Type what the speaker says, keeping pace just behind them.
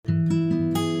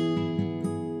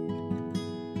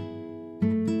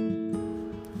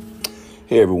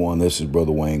Hey everyone, this is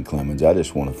Brother Wayne Clemens. I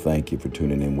just want to thank you for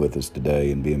tuning in with us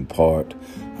today and being part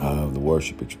of the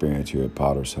worship experience here at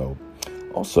Potter's Hope.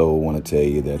 Also, I want to tell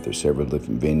you that there's several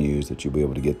different venues that you'll be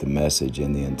able to get the message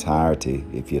in the entirety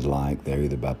if you'd like. They're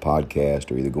either by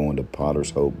podcast or either going to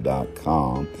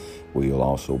pottershope.com, where you'll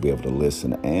also be able to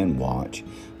listen and watch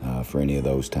for any of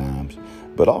those times.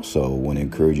 But also, I want to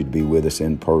encourage you to be with us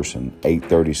in person,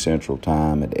 8:30 Central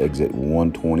Time at exit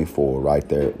 124, right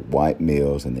there at White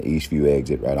Mills and the Eastview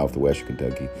exit right off the Western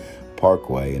Kentucky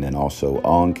Parkway. And then also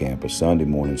on campus, Sunday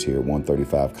mornings here at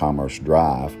 135 Commerce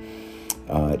Drive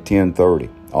at 10:30.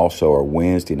 Also, our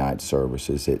Wednesday night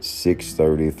services at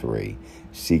 6:33.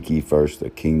 Seek ye first the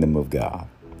kingdom of God.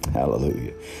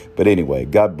 Hallelujah. But anyway,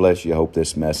 God bless you. I hope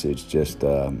this message just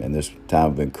in this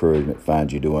time of encouragement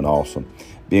finds you doing awesome.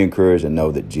 Be encouraged and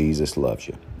know that Jesus loves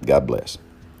you. God bless.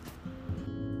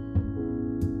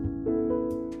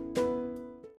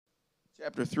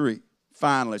 Chapter 3.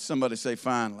 Finally. Somebody say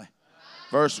finally.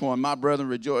 Verse 1, my brethren,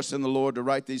 rejoice in the Lord. To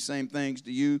write these same things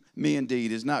to you, me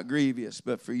indeed, is not grievous,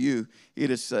 but for you it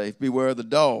is safe. Beware of the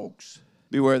dogs.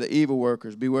 Beware of the evil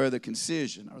workers. Beware of the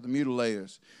concision or the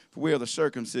mutilators. For we are the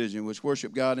circumcision, which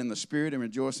worship God in the Spirit and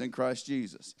rejoice in Christ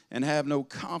Jesus, and have no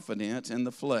confidence in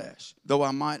the flesh. Though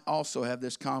I might also have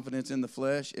this confidence in the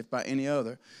flesh, if by any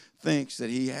other thinks that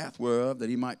he hath whereof that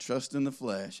he might trust in the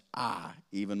flesh, I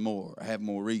even more, I have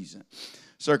more reason.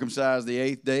 Circumcised the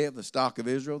 8th day of the stock of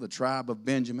Israel, the tribe of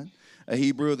Benjamin, a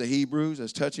Hebrew of the Hebrews,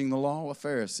 as touching the law of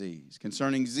Pharisees,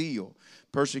 concerning zeal,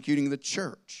 persecuting the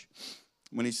church.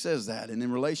 When he says that, and in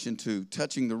relation to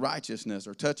touching the righteousness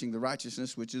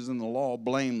which is in the law,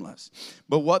 blameless.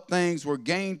 But what things were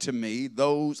gained to me,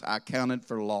 those I counted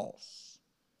for loss.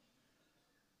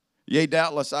 Yea,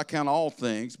 doubtless I count all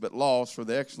things but loss for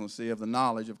the excellency of the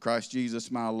knowledge of Christ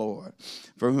Jesus my Lord,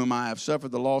 for whom I have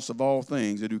suffered the loss of all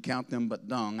things, and do count them but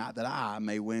dung, that I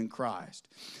may win Christ,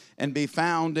 and be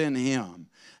found in him,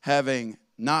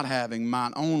 not having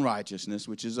mine own righteousness,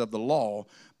 which is of the law,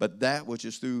 but that which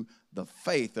is through the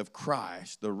faith of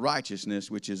Christ, the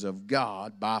righteousness which is of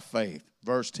God by faith.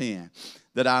 Verse 10,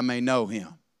 that I may know him.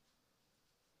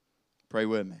 Pray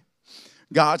with me.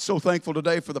 God, so thankful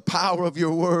today for the power of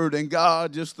your word, and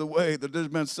God, just the way that there's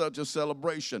been such a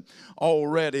celebration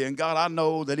already. And God, I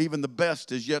know that even the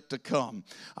best is yet to come.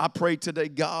 I pray today,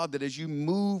 God, that as you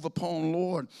move upon,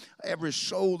 Lord, every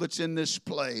soul that's in this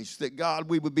place, that God,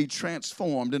 we would be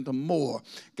transformed into more.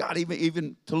 God,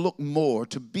 even to look more,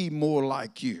 to be more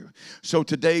like you. So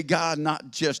today, God,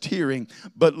 not just hearing,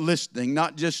 but listening.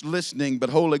 Not just listening, but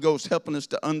Holy Ghost helping us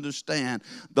to understand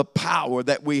the power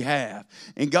that we have.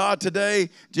 And God, today,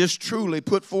 just truly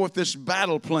put forth this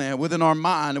battle plan within our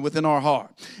mind and within our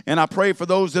heart. And I pray for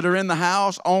those that are in the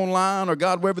house, online, or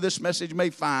God, wherever this message may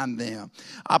find them.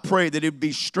 I pray that it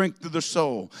be strength to the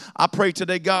soul. I pray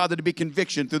today, God, that it be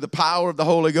conviction through the power of the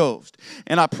Holy Ghost.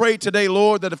 And I pray today,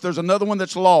 Lord, that if there's another one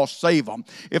that's lost, save them.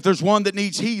 If there's one that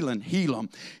needs healing, heal them.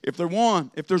 If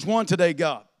there's one today,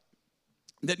 God,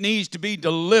 that needs to be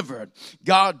delivered,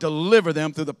 God, deliver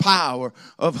them through the power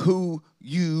of who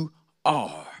you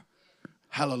are.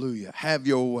 Hallelujah. Have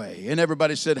your way. And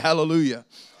everybody said hallelujah.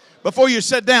 Before you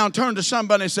sit down, turn to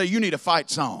somebody and say, you need a fight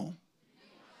song.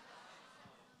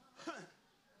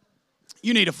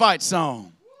 You need a fight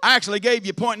song. I actually gave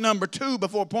you point number 2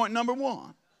 before point number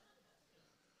 1.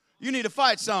 You need a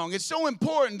fight song. It's so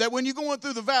important that when you're going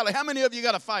through the valley, how many of you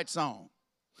got a fight song?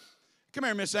 Come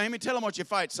here, Miss Amy. Tell them what your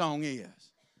fight song is.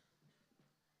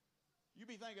 You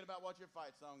be thinking about what your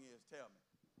fight song is. Tell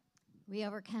me. We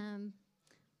overcome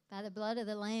by the blood of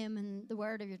the Lamb and the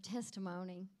word of your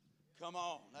testimony. Come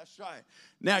on, that's right.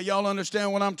 Now y'all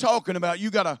understand what I'm talking about. You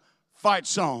got a fight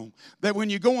song that when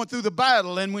you're going through the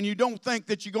battle and when you don't think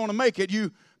that you're going to make it,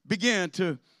 you begin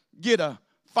to get a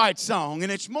fight song.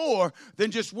 And it's more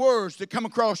than just words that come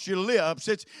across your lips.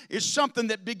 It's something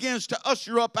that begins to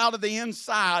usher up out of the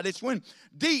inside. It's when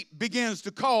deep begins to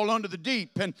call unto the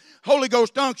deep and Holy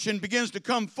Ghost unction begins to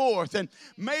come forth. And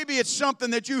maybe it's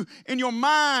something that you, in your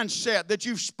mindset, that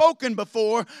you've spoken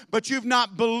before, but you've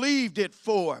not believed it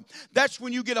for. That's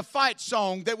when you get a fight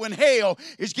song, that when hell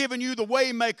is giving you the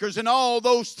way makers and all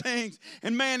those things,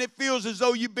 and man, it feels as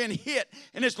though you've been hit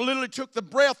and it's literally took the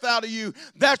breath out of you.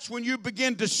 That's when you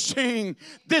begin to sing,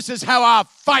 this is how I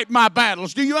fight my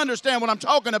battles. Do you understand what I'm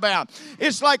talking about?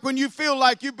 It's like when you feel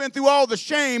like you've been through all the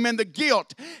shame and the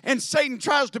guilt, and Satan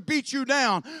tries to beat you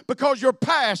down because your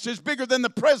past is bigger than the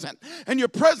present, and your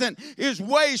present is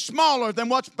way smaller than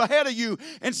what's ahead of you,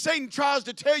 and Satan tries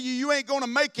to tell you you ain't going to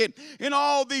make it in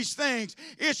all these things.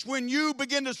 It's when you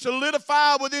begin to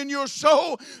solidify within your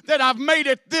soul that I've made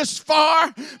it this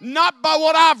far, not by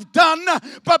what I've done,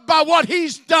 but by what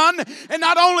He's done. And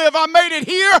not only have I made it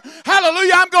here,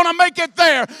 hallelujah, I'm going to make it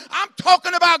there. I'm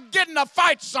talking about getting a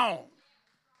fight song.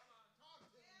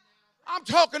 I'm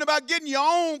talking about getting your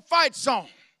own fight song.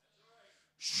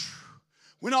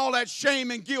 When all that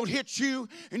shame and guilt hits you,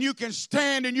 and you can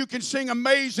stand and you can sing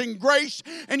Amazing Grace,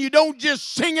 and you don't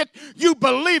just sing it, you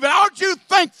believe it. Aren't you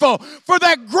thankful for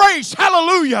that grace?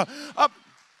 Hallelujah.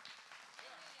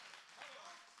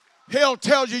 Hell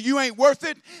tells you you ain't worth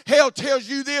it. Hell tells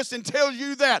you this and tells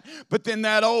you that. But then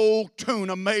that old tune,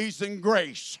 Amazing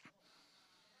Grace.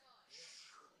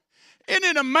 Isn't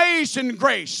it amazing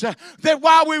grace that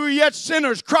while we were yet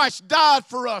sinners, Christ died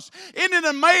for us? Isn't it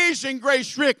amazing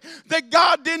grace, Rick, that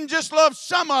God didn't just love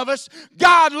some of us,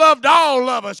 God loved all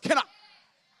of us?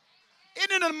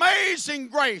 Isn't it amazing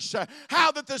grace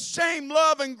how that the same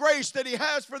love and grace that He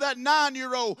has for that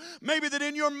 9-year-old, maybe that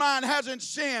in your mind hasn't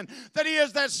sinned, that He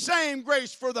has that same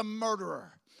grace for the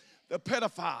murderer, the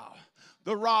pedophile,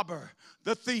 the robber,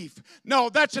 the thief. No,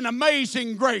 that's an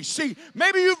amazing grace. See,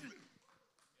 maybe you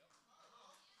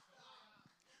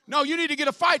need to get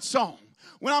a fight song.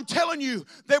 When I'm telling you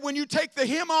that when you take the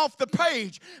hymn off the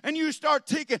page and you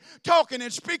start talking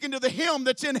and speaking to the hymn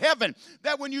that's in heaven,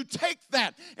 that when you take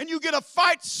that and you get a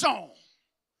fight song,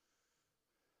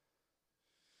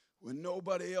 when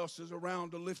nobody else is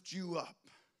around to lift you up,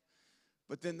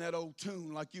 but then that old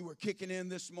tune like you were kicking in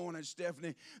this morning,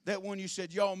 Stephanie, that one you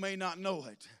said, y'all may not know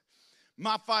it.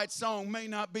 My fight song may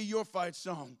not be your fight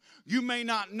song. You may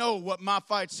not know what my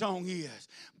fight song is.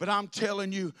 But I'm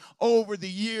telling you, over the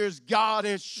years, God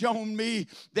has shown me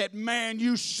that, man,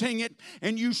 you sing it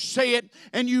and you say it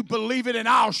and you believe it and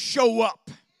I'll show up.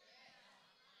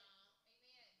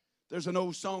 There's an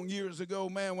old song years ago,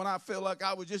 man, when I felt like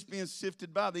I was just being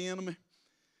sifted by the enemy.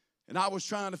 And I was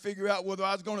trying to figure out whether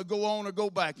I was going to go on or go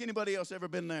back. Anybody else ever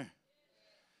been there?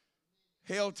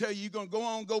 Hell tell you you're going to go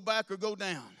on, go back, or go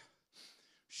down.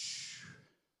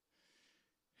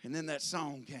 And then that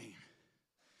song came.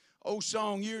 Old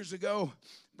song years ago,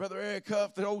 Brother Eric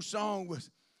Huff, the old song was,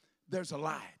 there's a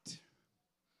light.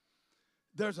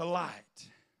 There's a light.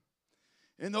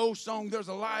 In the old song, there's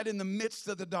a light in the midst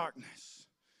of the darkness.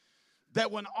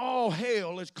 That when all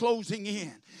hell is closing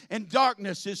in and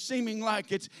darkness is seeming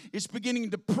like it's beginning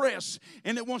to press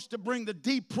and it wants to bring the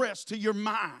depressed to your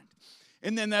mind.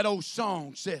 And then that old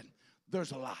song said,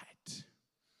 there's a light.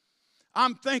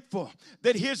 I'm thankful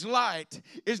that His light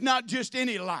is not just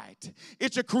any light.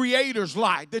 It's a Creator's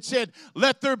light that said,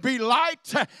 let there be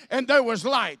light, and there was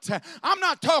light. I'm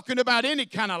not talking about any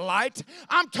kind of light.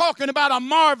 I'm talking about a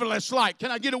marvelous light.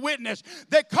 Can I get a witness?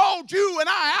 That called you and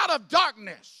I out of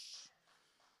darkness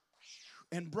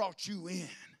and brought you in.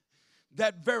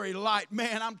 That very light,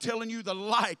 man, I'm telling you, the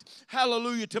light,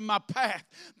 hallelujah, to my path,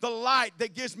 the light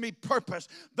that gives me purpose,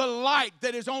 the light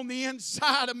that is on the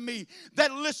inside of me,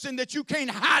 that listen, that you can't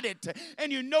hide it,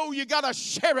 and you know you got to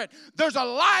share it. There's a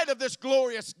light of this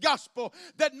glorious gospel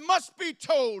that must be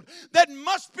told, that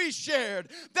must be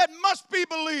shared, that must be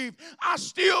believed. I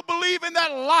still believe in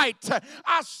that light.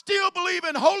 I still believe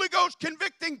in Holy Ghost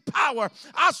convicting power.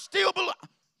 I still believe.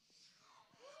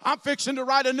 I'm fixing to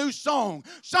write a new song.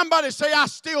 Somebody say, I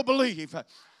still believe.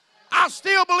 I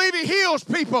still believe He heals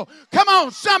people. Come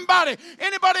on, somebody.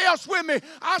 Anybody else with me?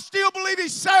 I still believe He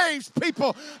saves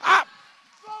people.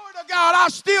 Glory to God, I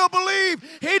still believe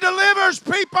He delivers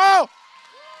people.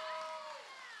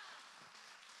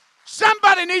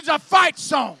 Somebody needs a fight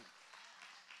song.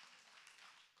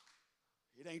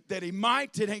 It ain't that He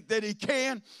might. It ain't that He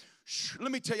can.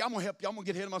 Let me tell you, I'm going to help you. I'm going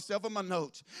to get ahead of myself on my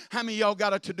notes. How many of y'all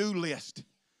got a to-do list?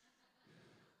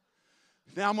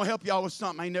 Now, I'm going to help y'all with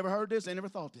something. I ain't never heard this. I ain't never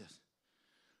thought this.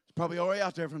 It's probably already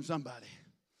out there from somebody.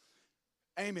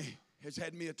 Amy has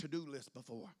had me a to-do list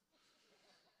before.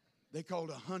 They call it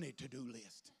a honey to-do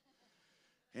list.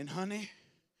 And honey,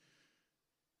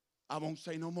 I won't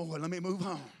say no more. Let me move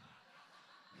on.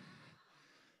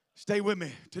 Stay with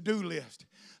me. To-do list.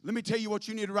 Let me tell you what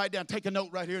you need to write down. Take a note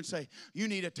right here and say, you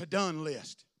need a to-done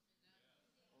list.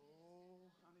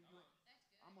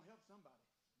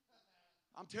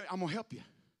 I'm going to help you.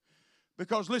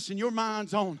 Because, listen, your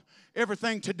mind's on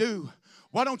everything to do.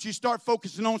 Why don't you start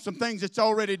focusing on some things that's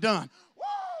already done? Woo!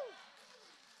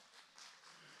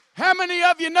 How many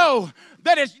of you know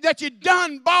that you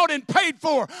done, bought, and paid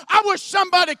for? I wish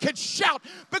somebody could shout,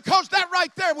 because that right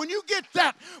there, when you get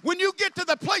to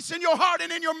the place in your heart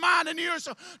and in your mind and in your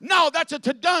soul, no, that's a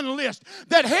to-done list.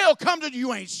 That hell comes to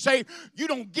you ain't saved. You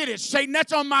don't get it, Satan.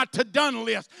 That's on my to-done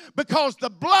list, because the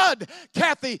blood,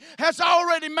 Kathy, has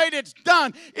already made it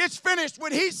done. It's finished.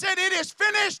 When he said it is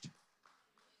finished,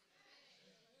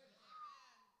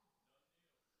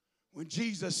 when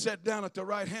Jesus sat down at the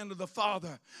right hand of the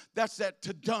Father, that's that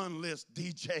to-done list,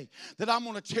 DJ, that I'm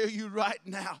going to tell you right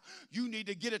now. You need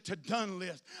to get a to-done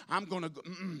list. I'm going to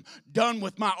done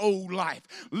with my old life,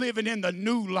 living in the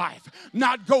new life,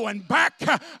 not going back.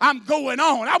 I'm going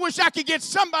on. I wish I could get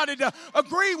somebody to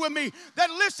agree with me that,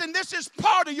 listen, this is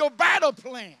part of your battle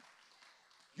plan.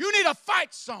 You need a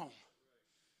fight song.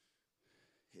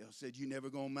 Hell said, you never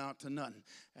going to amount to nothing.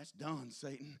 That's done,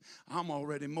 Satan. I'm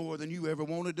already more than you ever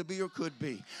wanted to be or could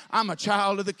be. I'm a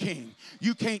child of the King.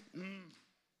 You can't.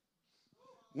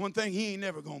 One thing he ain't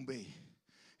never going to be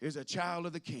is a child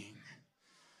of the King.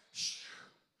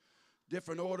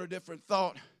 Different order, different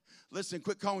thought. Listen,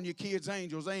 quit calling your kids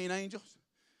angels. They ain't angels.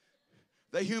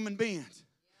 They're human beings.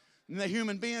 And they're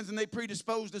human beings, and they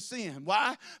predisposed to sin.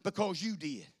 Why? Because you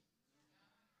did.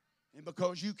 And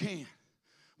because you can.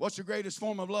 What's the greatest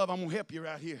form of love? I'm going to help you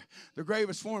right here. The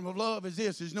greatest form of love is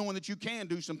this, is knowing that you can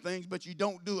do some things, but you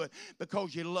don't do it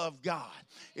because you love God.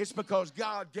 It's because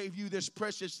God gave you this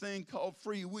precious thing called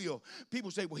free will. People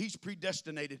say, well, he's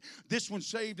predestinated. This one's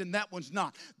saved and that one's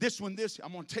not. This one, this.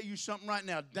 I'm going to tell you something right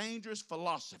now. Dangerous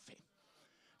philosophy.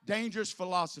 Dangerous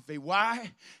philosophy. Why?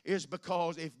 Is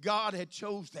because if God had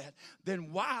chose that,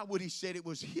 then why would he said it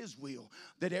was his will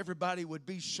that everybody would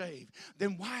be saved?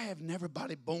 Then why haven't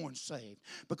everybody born saved?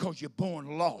 Because you're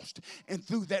born lost. And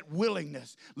through that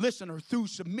willingness, listen, or through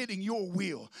submitting your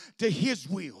will to his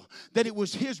will, that it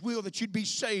was his will that you'd be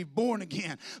saved, born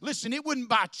again. Listen, it wasn't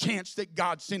by chance that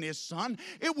God sent his son.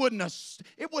 It wasn't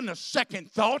a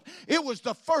second thought. It was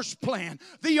the first plan,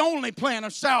 the only plan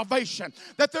of salvation.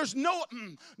 That there's no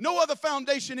other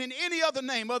foundation in any other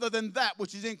name other than that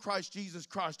which is in Christ Jesus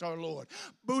Christ our Lord.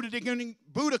 Buddha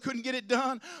couldn't get it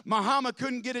done. Muhammad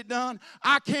couldn't get it done.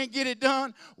 I can't get it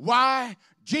done. Why?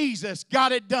 Jesus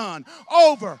got it done.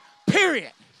 Over.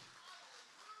 Period.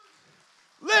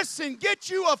 Listen, get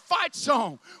you a fight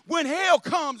song. When hell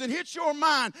comes and hits your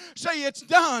mind, say it's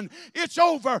done, it's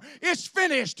over, it's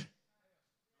finished.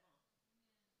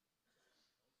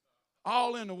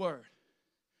 All in the Word.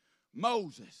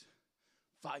 Moses.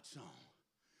 Fight song.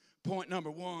 Point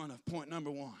number one.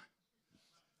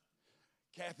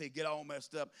 Kathy get all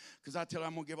messed up because I tell her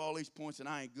I'm going to give all these points and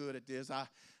I ain't good at this.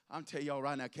 I'm telling y'all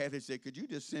right now, Kathy said, could you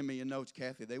just send me your notes,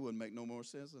 Kathy? They wouldn't make no more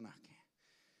sense than I can.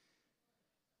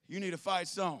 You need a fight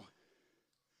song.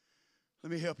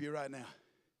 Let me help you right now.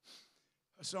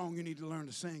 A song you need to learn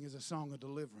to sing is a song of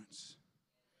deliverance.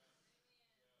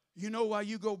 You know why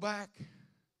you go back?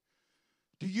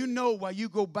 Do you know why you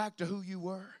go back to who you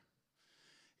were?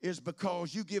 Is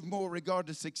because you give more regard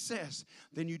to success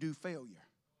than you do failure.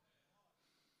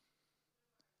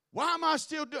 Why am I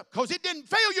still doing? Because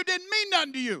failure didn't mean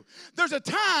nothing to you. There's a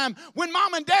time when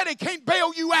mom and daddy can't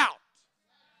bail you out.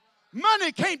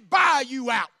 Money can't buy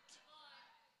you out.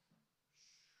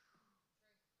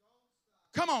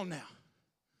 Come on now.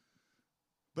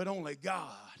 But only God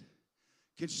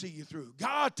can see you through.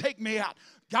 God, take me out.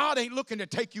 God ain't looking to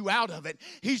take you out of it.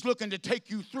 He's looking to take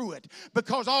you through it.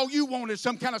 Because all you want is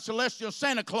some kind of celestial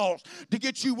Santa Claus to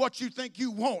get you what you think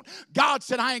you want. God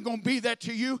said, I ain't going to be that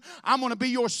to you. I'm going to be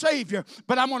your Savior.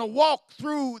 But I'm going to walk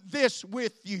through this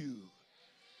with you.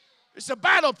 It's a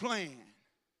battle plan.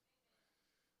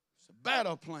 It's a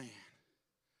battle plan.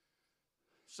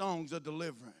 Songs of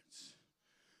deliverance.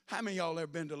 How many of y'all ever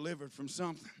been delivered from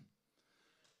something?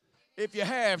 If you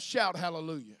have, shout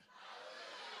hallelujah.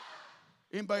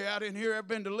 Anybody out in here ever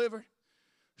been delivered?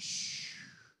 Shh.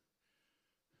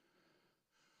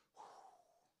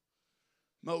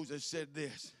 Moses said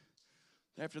this.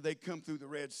 After they come through the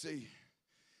Red Sea,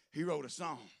 he wrote a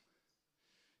song.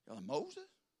 Y'all like, Moses?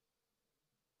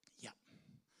 Yep.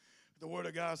 The Word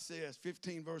of God says,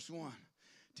 15 verse 1,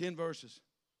 10 verses.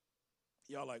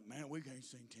 Y'all like, man, we can't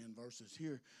sing 10 verses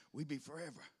here. We be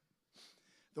forever.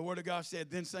 The Word of God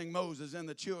said, then sang Moses and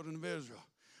the children of Israel,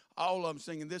 all of them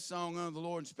singing this song unto the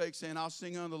Lord, and spake, saying, I'll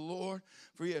sing unto the Lord,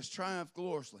 for he has triumphed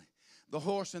gloriously. The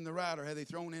horse and the rider have they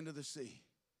thrown into the sea.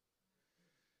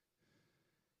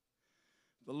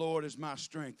 The Lord is my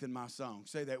strength and my song.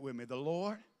 Say that with me. The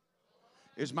Lord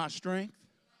is my strength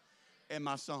and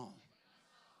my song.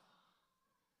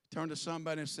 Turn to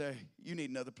somebody and say, you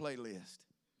need another playlist.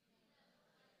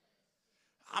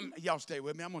 Y'all stay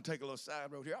with me. I'm going to take a little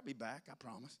side road here. I'll be back, I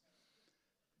promise.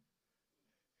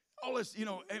 All this, you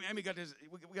know, Amy got this,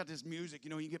 we got this music, you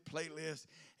know, you get playlists.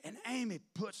 And Amy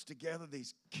puts together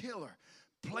these killer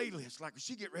playlists. Like when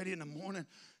she get ready in the morning,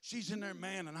 she's in there,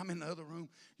 man, and I'm in the other room.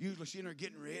 Usually she's in there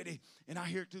getting ready, and I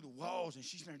hear it through the walls, and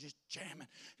she's in there just jamming.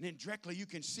 And then directly you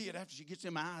can see it after she gets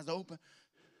in my eyes open.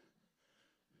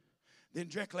 Then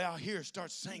directly I'll hear her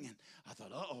start singing. I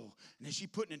thought, uh-oh. And then she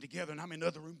putting it together, and I'm in the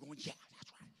other room going, yeah,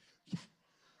 that's right. Yeah.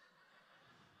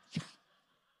 Yeah.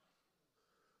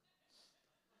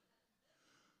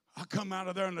 I come out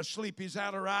of there and the sleep is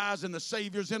out her eyes and the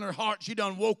Savior's in her heart. She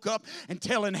done woke up and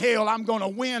telling hell, I'm going to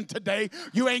win today.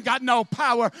 You ain't got no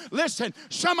power. Listen,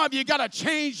 some of you got to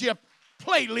change your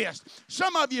playlist.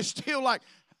 Some of you still like,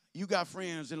 you got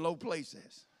friends in low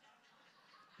places.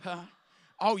 Huh?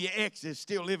 All your exes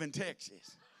still live in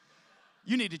Texas.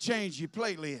 You need to change your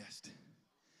playlist.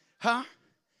 Huh?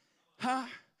 Huh?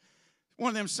 One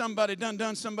of them somebody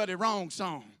done somebody wrong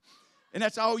song. And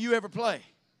that's all you ever play.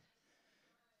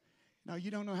 No,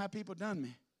 you don't know how people done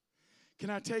me.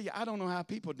 Can I tell you, I don't know how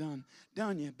people done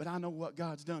you, but I know what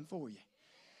God's done for you.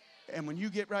 And when you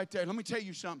get right there, let me tell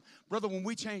you something. Brother, when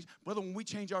we change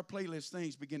our playlist,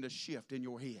 things begin to shift in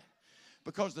your head.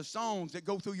 Because the songs that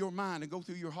go through your mind and go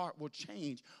through your heart will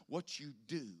change what you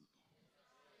do.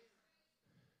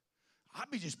 I'll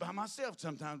be just by myself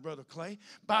sometimes, Brother Clay.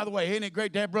 By the way, ain't it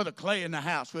great to have Brother Clay in the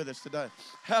house with us today?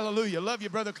 Hallelujah. Love you,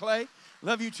 Brother Clay.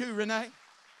 Love you too, Renee.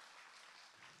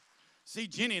 See,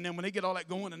 Jenny and them, when they get all that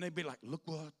going, and they be like, look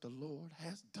what the Lord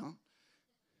has done.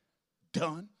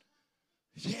 Done?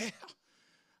 Yeah.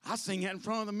 I sing that in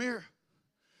front of the mirror.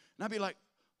 And I be like,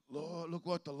 Lord, look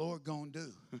what the Lord gonna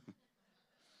do.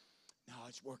 No,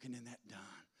 it's working in that done.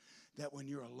 That when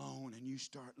you're alone and you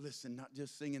start listening, not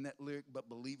just singing that lyric, but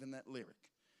believing that lyric.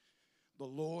 The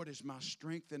Lord is my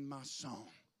strength and my song.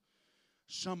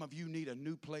 Some of you need a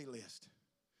new playlist.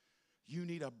 You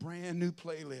need a brand new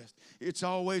playlist. It's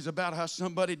always about how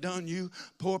somebody done you.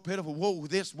 Poor, pitiful, whoa,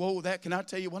 this, whoa, that. Can I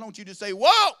tell you, why don't you just say,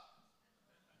 whoa?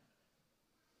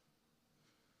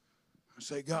 I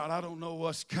say, God, I don't know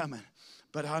what's coming,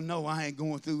 but I know I ain't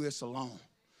going through this alone.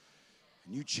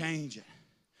 And you change it.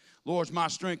 Lord's my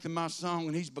strength and my song,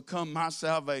 and he's become my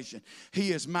salvation.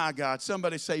 He is my God.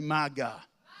 Somebody say, my God.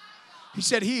 He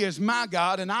said, he is my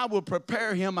God, and I will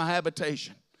prepare him a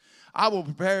habitation. I will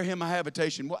prepare him a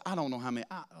habitation. Well, I don't know how many.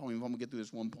 I don't even want to get through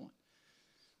this one point.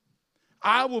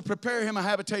 I will prepare him a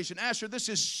habitation. Asher, this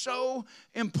is so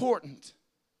important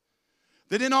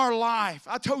that in our life,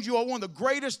 I told you all one of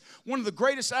the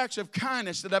greatest acts of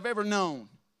kindness that I've ever known.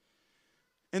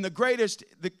 And the greatest,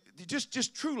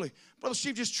 just truly, Brother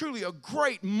Steve, just truly a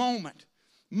great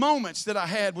moments that I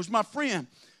had was my friend,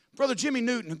 Brother Jimmy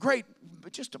Newton,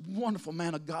 just a wonderful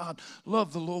man of God,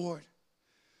 loved the Lord.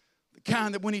 The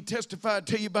kind that when he testified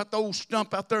to you about the old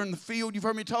stump out there in the field, you've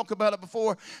heard me talk about it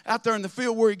before, out there in the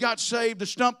field where he got saved, the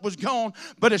stump was gone,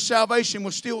 but his salvation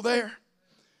was still there.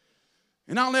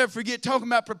 And I'll never forget talking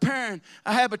about preparing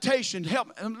a habitation.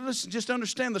 Help, and listen, just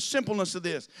understand the simpleness of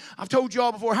this. I've told you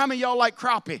all before, how many of y'all like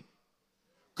crappie?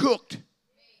 Cooked.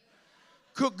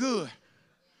 Cooked good.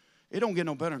 It don't get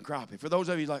no better than crappie. For those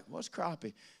of you like, what's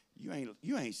crappie?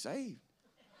 You ain't saved.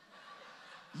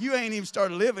 You ain't even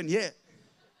started living yet.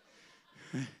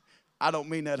 I don't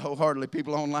mean that wholeheartedly.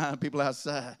 People online, people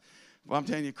outside. Well, I'm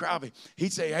telling you, crappie.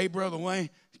 He'd say, hey, Brother Wayne,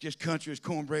 just country as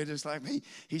cornbread just like me.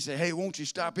 He said, hey, won't you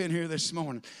stop in here this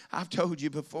morning? I've told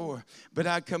you before. But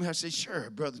I'd come here. I said,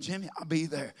 sure, Brother Jimmy, I'll be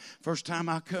there. First time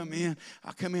I come in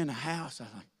the house. I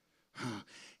was like, huh.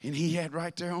 And he had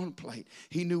right there on the plate.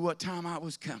 He knew what time I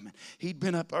was coming. He'd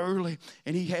been up early,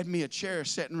 and he had me a chair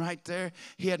sitting right there.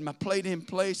 He had my plate in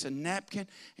place, a napkin,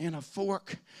 and a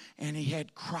fork, and he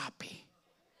had crappie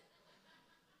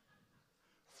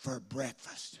for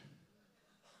breakfast.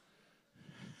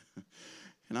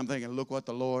 And I'm thinking, look what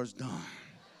the Lord's done.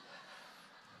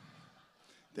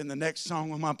 Then the next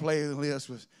song on my playlist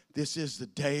was, this is the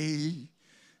day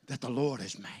that the Lord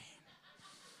has made.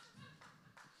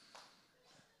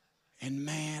 And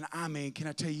man, I mean, can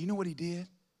I tell you, you know what he did?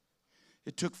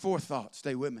 It took forethought.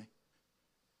 Stay with me.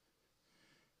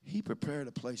 He prepared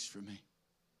a place for me.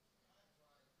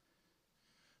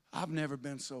 I've never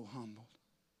been so humbled.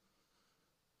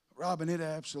 Robin, it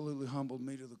absolutely humbled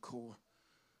me to the core.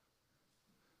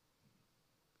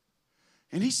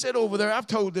 And he said over there, I've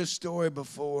told this story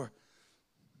before.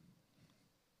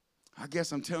 I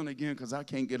guess I'm telling it again because I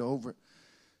can't get over it.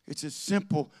 It's as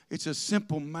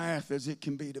simple math as it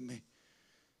can be to me.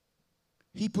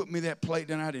 He put me that plate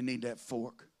down. I didn't need that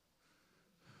fork.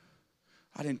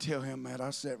 I didn't tell him that.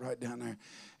 I sat right down there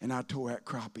and I tore that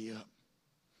crappie up.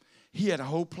 He had a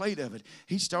whole plate of it.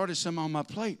 He started some on my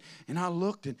plate, and I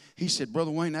looked, and he said,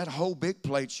 Brother Wayne, that whole big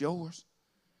plate's yours.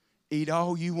 Eat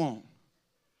all you want.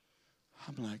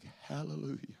 I'm like,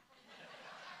 hallelujah.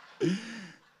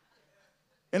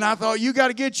 And I thought, you got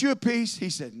to get you a piece. He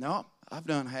said, no, I've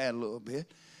done had a little bit.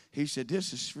 He said,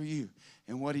 this is for you.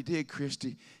 And what he did,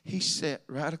 Christy, he sat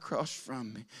right across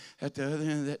from me at the other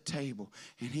end of that table,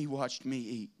 and he watched me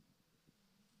eat.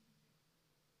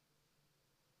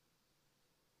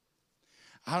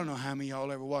 I don't know how many of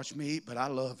y'all ever watched me eat, but I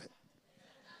love it.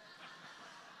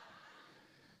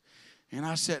 And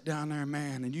I sat down there,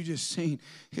 man, and you just seen,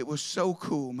 it was so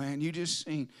cool, man. You just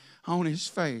seen on his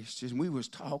face, and we was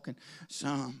talking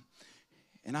some.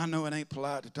 And I know it ain't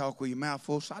polite to talk with your mouth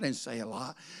full, so I didn't say a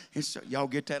lot. And so y'all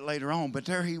get that later on. But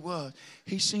there he was.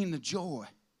 He seen the joy.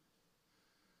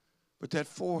 But that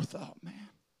forethought, man.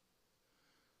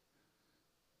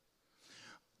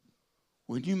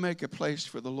 When you make a place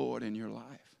for the Lord in your life,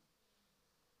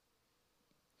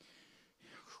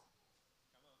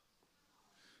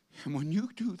 and when you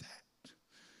do that,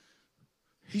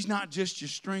 He's not just your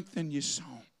strength and your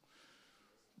song.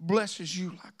 Blesses you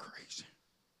like crazy.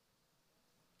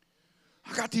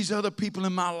 I got these other people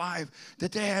in my life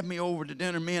that they have me over to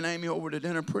dinner, me and Amy over to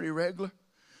dinner pretty regular.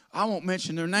 I won't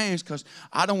mention their names because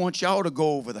I don't want y'all to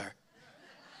go over there.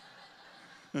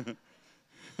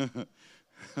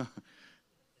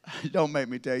 Don't make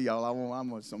me tell y'all I'm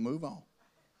going to move on.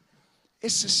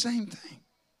 It's the same thing.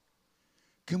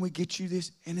 Can we get you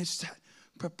this? And it's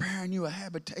preparing you a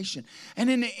habitation. And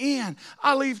in the end,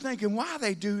 I leave thinking, why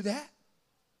they do that?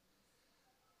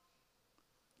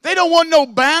 They don't want no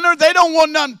banner. They don't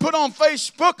want nothing put on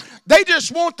Facebook. They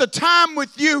just want the time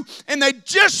with you, and they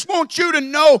just want you to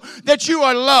know that you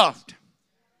are loved.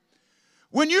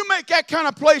 When you make that kind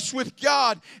of place with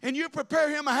God and you prepare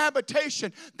Him a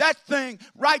habitation, that thing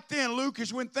right then, Luke,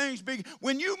 is when things begin.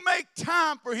 When you make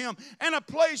time for Him and a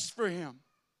place for Him.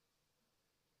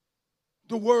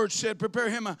 The Word said, prepare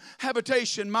Him a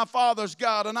habitation. My Father's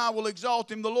God, and I will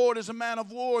exalt Him. The Lord is a man of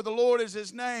war. The Lord is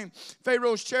His name.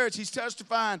 Pharaoh's chariots, he's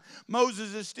testifying.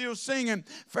 Moses is still singing.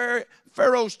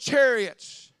 Pharaoh's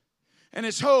chariots and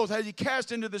his host has He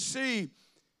cast into the sea.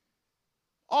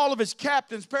 All of his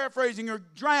captains, paraphrasing, are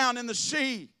drowned in the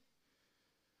sea.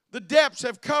 The depths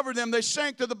have covered them. They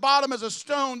sank to the bottom as a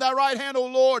stone. Thy right hand, O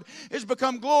Lord, is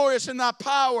become glorious in thy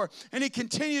power. And he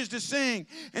continues to sing.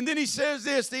 And then he says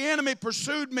this, the enemy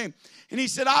pursued me. And he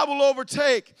said, I will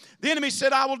overtake. The enemy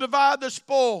said, I will divide the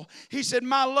spoil. He said,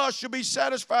 my lust shall be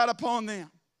satisfied upon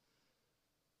them.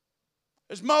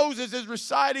 As Moses is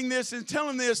reciting this and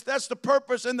telling this, that's the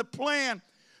purpose and the plan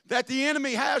that the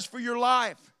enemy has for your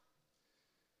life.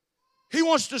 He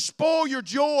wants to spoil your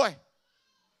joy.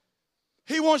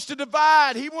 He wants to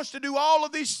divide. He wants to do all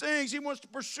of these things. He wants to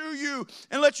pursue you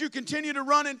and let you continue to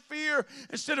run in fear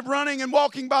instead of running and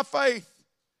walking by faith.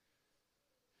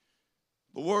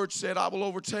 The Word said, I will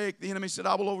overtake. The enemy said,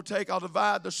 I will overtake. I'll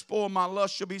divide the spoil. My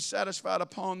lust shall be satisfied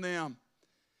upon them.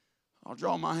 I'll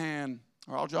draw my hand,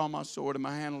 or I'll draw my sword, and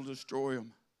my hand will destroy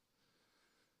them.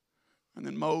 And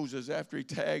then Moses, after he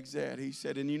tags that, he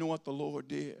said, and you know what the Lord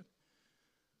did?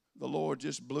 The Lord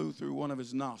just blew through one of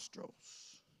his nostrils.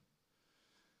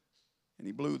 And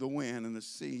he blew the wind, and the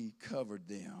sea covered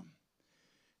them.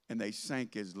 And they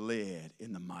sank as lead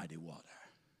in the mighty water.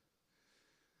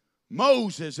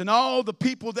 Moses and all the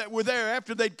people that were there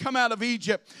after they'd come out of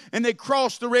Egypt and they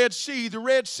crossed the Red Sea. The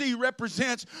Red Sea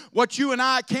represents what you and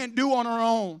I can't do on our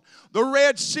own. The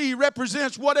Red Sea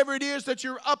represents whatever it is that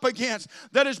you're up against,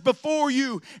 that is before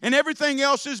you, and everything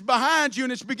else is behind you,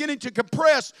 and it's beginning to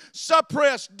compress,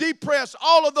 suppress, depress,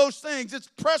 all of those things. It's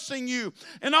pressing you,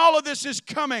 and all of this is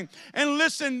coming. And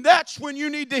listen, that's when you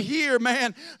need to hear,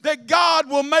 man, that God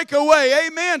will make a way.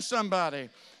 Amen, somebody.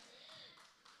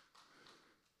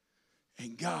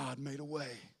 And God made a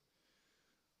way.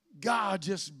 God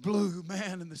just blew,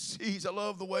 man, in the seas. I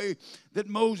love the way that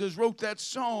Moses wrote that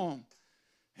song.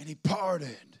 And he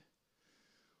parted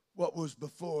what was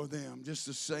before them, just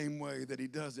the same way that he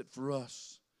does it for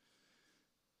us.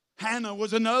 Hannah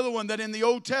was another one that in the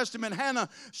Old Testament, Hannah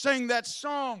sang that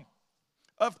song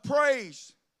of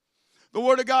praise. The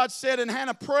Word of God said, and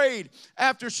Hannah prayed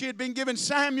after she had been given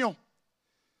Samuel.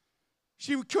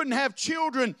 She couldn't have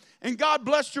children, and God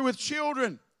blessed her with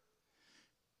children.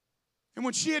 And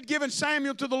when she had given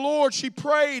Samuel to the Lord, she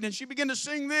prayed, and she began to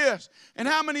sing this. And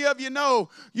how many of you know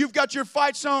you've got your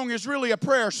fight song is really a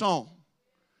prayer song?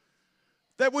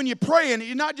 That when you're praying,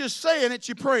 you're not just saying it,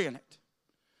 you're praying it.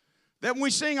 That when we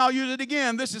sing, I'll use it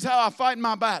again, this is how I fight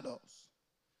my battles.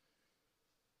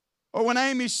 Or when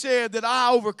Amy said that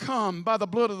I overcome by the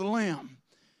blood of the Lamb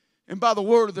and by the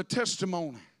word of the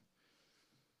testimony.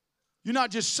 You're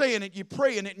not just saying it, you're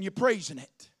praying it and you're praising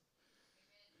it.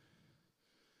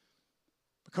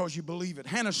 Because you believe it.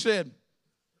 Hannah said,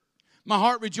 my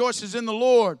heart rejoices in the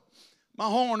Lord. My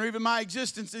horn, or even my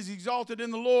existence, is exalted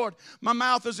in the Lord. My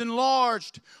mouth is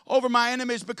enlarged over my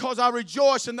enemies because I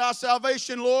rejoice in thy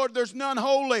salvation, Lord. There's none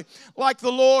holy like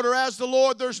the Lord, or as the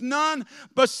Lord. There's none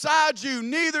beside you.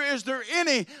 Neither is there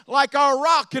any like our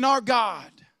rock and our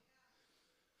God.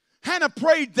 Hannah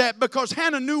prayed that because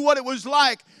Hannah knew what it was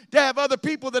like to have other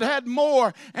people that had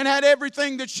more and had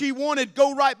everything that she wanted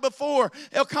go right before.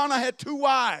 Elkanah had 2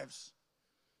 wives.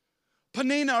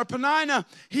 Peninnah,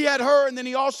 he had her, and then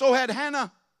he also had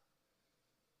Hannah.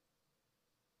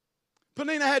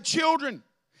 Peninnah had children,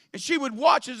 and she would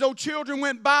watch as those children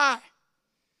went by,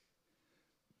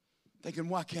 thinking,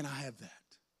 why can't I have that?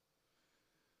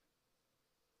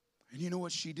 And you know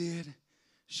what she did?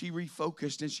 She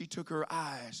refocused, and she took her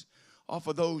eyes off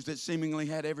of those that seemingly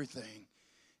had everything,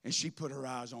 and she put her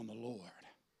eyes on the Lord.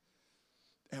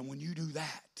 And when you do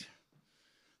that,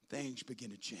 things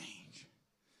begin to change.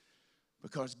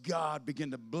 Because God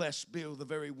began to bless Bill, the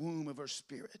very womb of her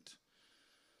spirit,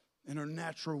 and her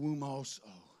natural womb also.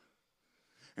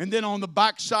 And then on the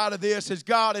backside of this, as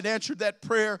God had answered that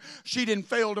prayer, she didn't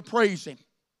fail to praise Him.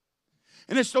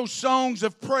 And it's those songs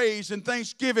of praise and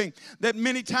thanksgiving that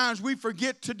many times we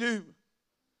forget to do.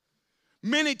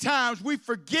 Many times we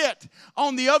forget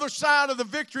on the other side of the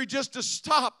victory just to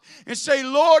stop and say,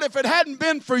 Lord, if it hadn't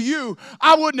been for you,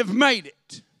 I wouldn't have made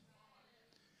it.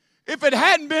 If it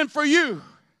hadn't been for you,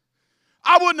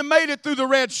 I wouldn't have made it through the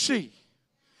Red Sea.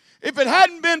 If it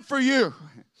hadn't been for you,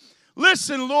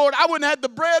 listen, Lord, I wouldn't have had the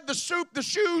bread, the soup, the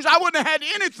shoes. I wouldn't have had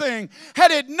anything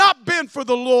had it not been for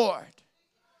the Lord.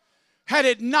 Had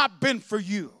it not been for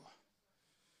you,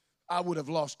 I would have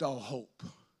lost all hope.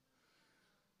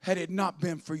 Had it not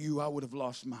been for you, I would have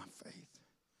lost my faith.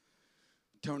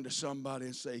 Turn to somebody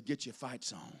and say, get your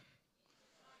fights on.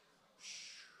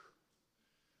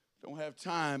 Don't have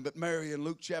time, but Mary in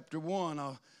Luke chapter 1,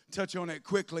 I'll touch on it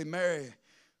quickly. Mary,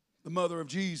 the mother of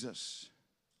Jesus.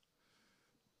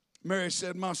 Mary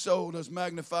said, my soul does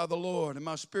magnify the Lord, and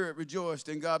my spirit rejoiced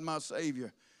in God my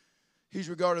Savior. He's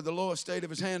regarded the low estate of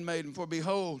his handmaiden, for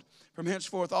behold, from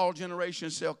henceforth all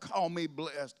generations shall call me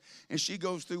blessed. And she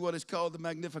goes through what is called the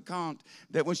Magnificat,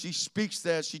 that when she speaks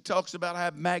that, she talks about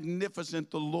how magnificent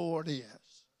the Lord is.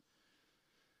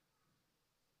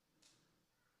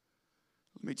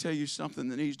 Let me tell you something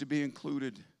that needs to be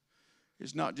included.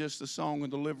 It's not just the song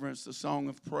of deliverance, the song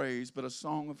of praise, but a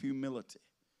song of humility.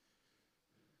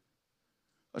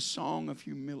 A song of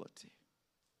humility.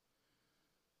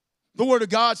 The Word of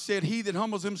God said, he that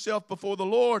humbles himself before the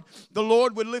Lord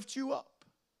would lift you up.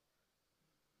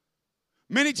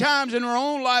 Many times in our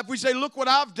own life, we say, look what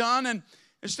I've done, and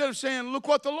instead of saying, look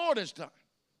what the Lord has done.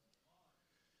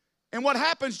 And what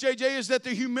happens, JJ, is that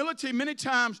the humility many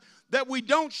times that we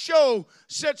don't show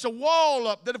sets a wall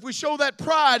up, that if we show that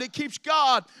pride, it keeps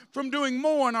God from doing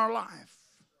more in our life.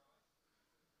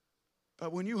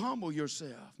 But when you humble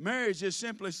yourself, Mary is just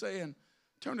simply saying,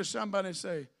 turn to somebody and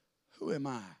say, who am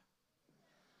I?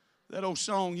 That old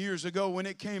song years ago when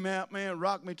it came out, man,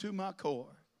 rocked me to my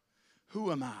core.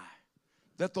 Who am I?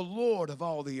 That the Lord of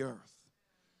all the earth.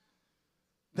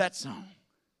 That song.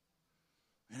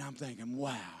 And I'm thinking,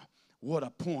 wow, what a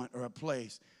point or a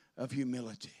place of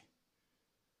humility.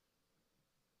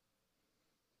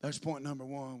 That's point number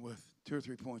 1 with 2 or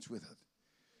 3 points with it.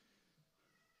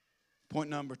 Point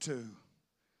number 2.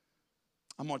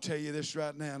 I'm going to tell you this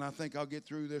right now, and I think I'll get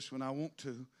through this when I want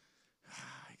to.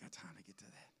 I got time to get to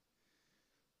that.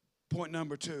 Point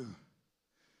number 2.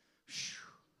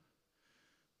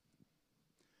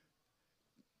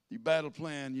 Your battle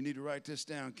plan, you need to write this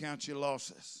down. Count your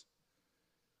losses.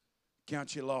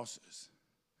 Count your losses.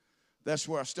 That's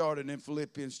where I started in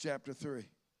Philippians chapter 3.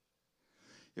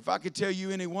 If I could tell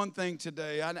you any one thing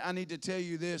today, I need to tell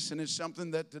you this, and it's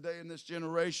something that today in this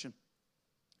generation,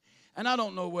 and I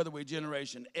don't know whether we're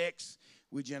Generation X,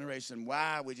 we're Generation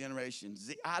Y, we're Generation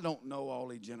Z. I don't know all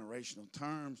these generational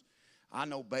terms. I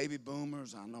know baby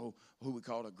boomers. I know who we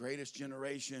call the greatest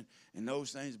generation and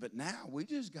those things. But now we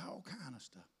just got all kind of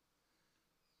stuff.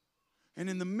 And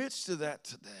in the midst of that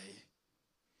today,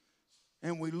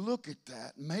 and we look at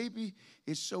that, maybe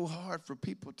it's so hard for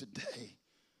people today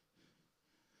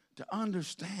to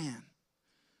understand.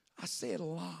 I say it a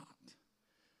lot.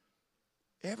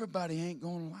 Everybody ain't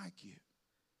going to like you.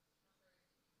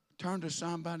 Turn to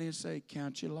somebody and say,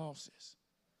 count your losses.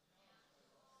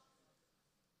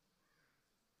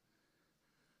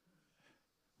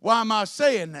 Why am I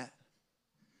saying that?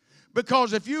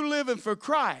 Because if you're living for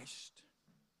Christ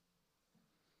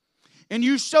and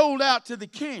you sold out to the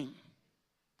King,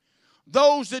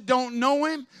 those that don't know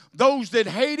him, those that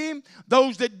hate him,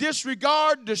 those that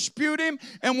disregard, dispute him,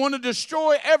 and want to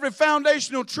destroy every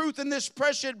foundational truth in this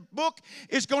precious book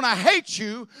is going to hate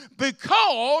you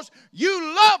because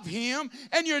you love him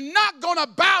and you're not going to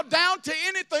bow down to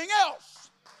anything else.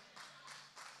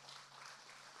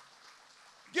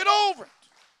 Get over it.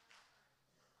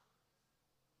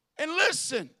 And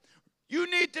listen, you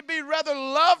need to be rather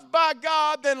loved by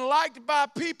God than liked by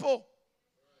people.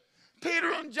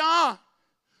 Peter and John,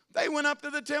 they went up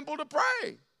to the temple to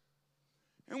pray.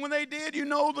 And when they did, you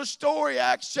know the story,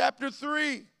 Acts chapter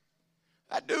 3.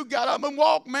 That dude got up and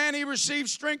walked, man. He received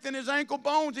strength in his ankle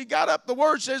bones. He got up, the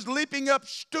word says, leaping up,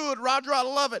 stood. Roger, I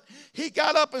love it. He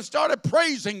got up and started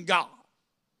praising God.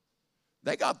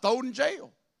 They got thrown in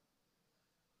jail.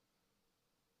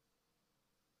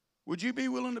 Would you be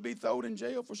willing to be thrown in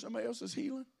jail for somebody else's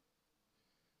healing?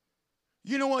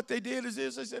 You know what they did is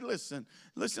this. They said, listen,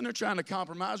 they're trying to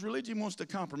compromise. Religion wants to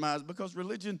compromise because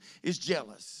religion is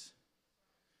jealous.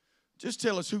 Just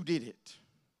tell us who did it.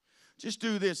 Just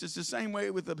do this. It's the same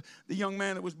way with the young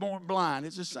man that was born blind.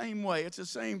 It's the same way. It's the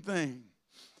same thing.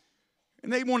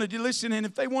 And they wanted to listen, and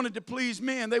if they wanted to please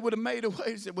men, they would have made a way.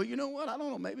 They said, well, you know what? I don't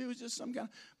know. Maybe it was just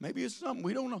maybe it's something.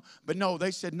 We don't know. But no,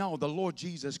 they said, no, the Lord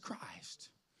Jesus Christ,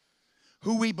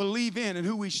 who we believe in and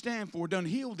who we stand for, done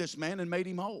healed this man and made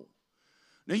him whole.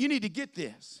 Now, you need to get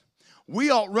this.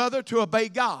 We ought rather to obey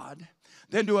God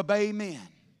than to obey men.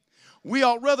 We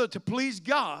ought rather to please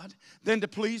God than to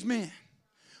please men.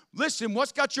 Listen,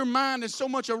 what's got your mind in so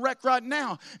much a wreck right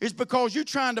now is because you're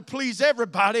trying to please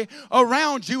everybody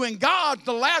around you, and God's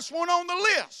the last one on the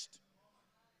list.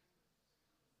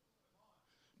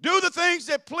 Do the things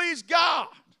that please God.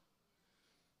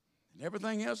 And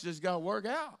everything else just got to work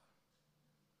out.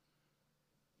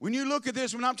 When you look at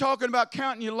this, when I'm talking about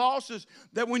counting your losses,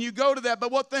 that when you go to that,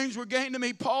 but what things were gained to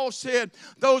me, Paul said,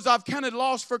 those I've counted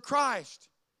lost for Christ.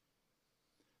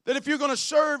 That if you're going to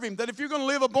serve him, that if you're going to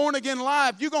live a born-again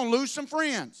life, you're going to lose some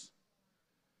friends.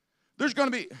 There's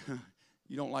going to be,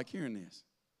 you don't like hearing this.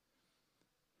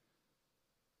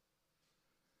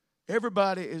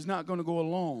 Everybody is not going to go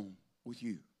along with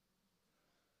you.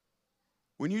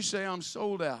 When you say I'm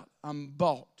sold out, I'm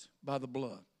bought by the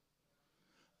blood.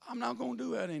 I'm not going to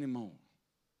do that anymore.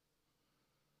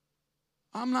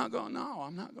 I'm not going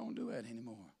to do that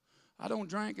anymore. I don't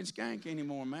drink and skank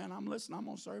anymore, man. I'm going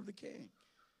to serve the King.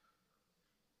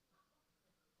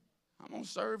 I'm going to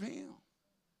serve him.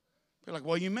 People are like,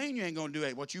 well, you mean you ain't going to do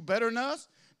it? What, you better than us?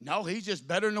 No, he's just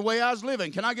better than the way I was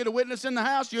living. Can I get a witness in the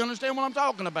house? You understand what I'm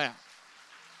talking about?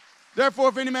 Therefore,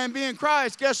 if any man be in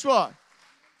Christ, guess what?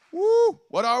 Woo!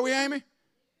 What are we, Amy?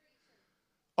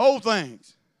 Old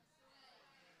things.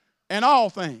 And all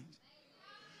things.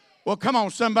 Well, come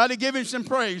on, somebody. Give him some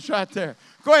praise right there.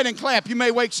 Go ahead and clap. You may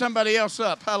wake somebody else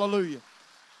up. Hallelujah.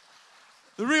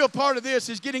 The real part of this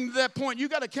is getting to that point. You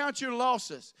got to count your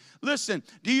losses. Listen,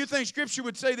 do you think Scripture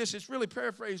would say this? It's really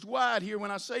paraphrased wide here when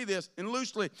I say this and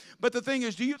loosely. But the thing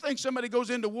is, do you think somebody goes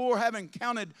into war having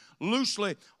counted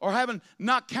loosely or having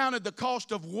not counted the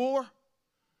cost of war?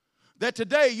 That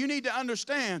today you need to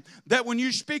understand that when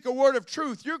you speak a word of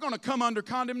truth, you're going to come under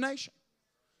condemnation.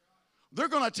 They're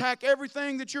going to attack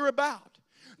everything that you're about.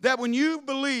 That when you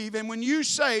believe and when you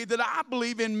say that I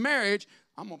believe in marriage,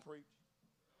 I'm going to preach.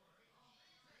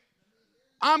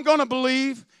 I'm going to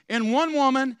believe in one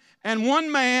woman and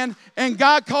one man, and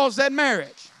God calls that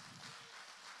marriage.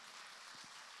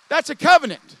 That's a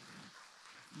covenant.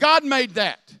 God made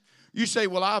that. You say,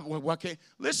 well, I can't.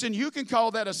 Listen, you can call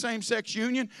that a same-sex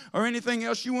union or anything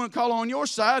else you want to call on your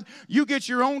side. You get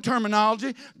your own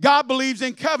terminology. God believes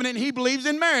in covenant. He believes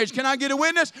in marriage. Can I get a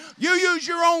witness? You use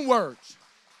your own words.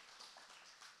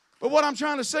 But what I'm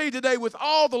trying to say today, with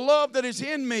all the love that is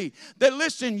in me, that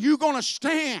listen, you're going to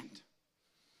stand.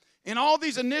 And all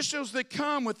these initials that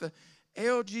come with the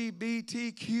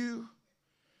LGBTQ.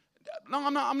 No,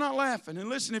 I'm not laughing. And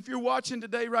listen, if you're watching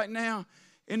today right now,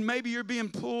 and maybe you're being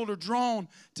pulled or drawn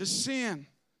to sin,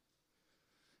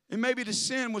 and maybe to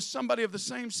sin with somebody of the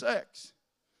same sex,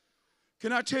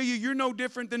 can I tell you, you're no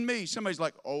different than me. Somebody's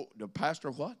like, oh, the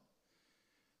pastor what?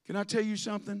 Can I tell you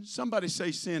something? Somebody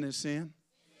say sin is sin.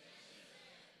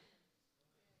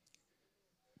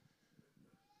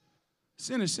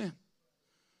 Sin is sin.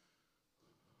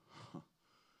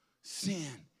 Sin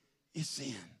is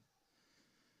sin.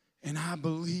 And I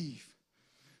believe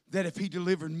that if he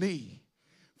delivered me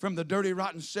from the dirty,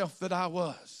 rotten self that I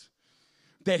was,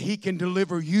 that he can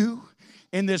deliver you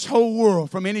in this whole world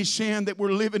from any sin that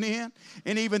we're living in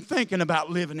and even thinking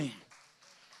about living in.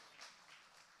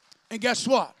 And guess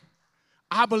what?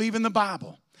 I believe in the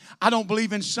Bible. I don't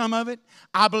believe in some of it.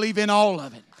 I believe in all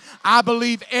of it. I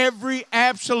believe every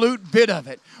absolute bit of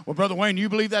it. Well, Brother Wayne, you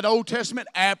believe that Old Testament?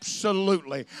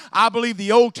 Absolutely. I believe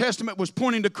the Old Testament was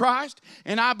pointing to Christ,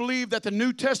 and I believe that the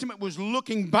New Testament was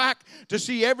looking back to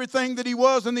see everything that he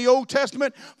was in the Old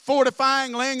Testament,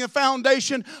 fortifying, laying a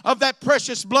foundation of that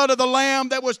precious blood of the Lamb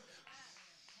that was.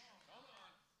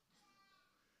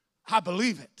 I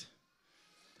believe it.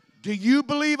 Do you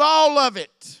believe all of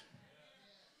it?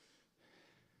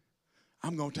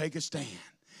 I'm going to take a stand.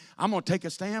 I'm going to take a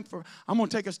stand for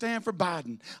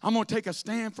Biden. I'm going to take a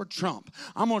stand for Trump.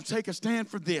 I'm going to take a stand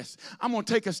for this. I'm going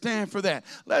to take a stand for that.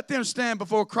 Let them stand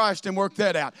before Christ and work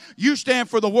that out. You stand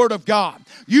for the Word of God.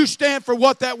 You stand for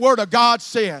what that Word of God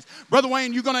says. Brother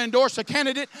Wayne, you're going to endorse a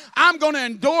candidate. I'm going to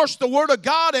endorse the Word of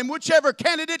God, and whichever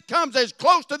candidate comes as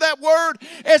close to that Word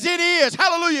as it is.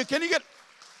 Hallelujah.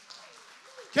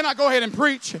 Can I go ahead and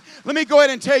preach? Let me go ahead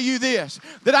and tell you this,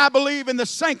 that I believe in the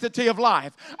sanctity of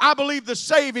life. I believe the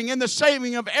saving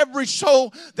of every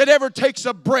soul that ever takes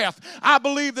a breath. I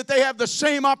believe that they have the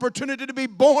same opportunity to be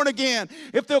born again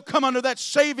if they'll come under that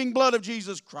saving blood of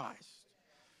Jesus Christ.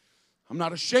 I'm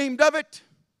not ashamed of it.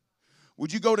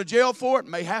 Would you go to jail for it?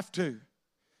 May have to.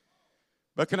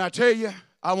 But can I tell you,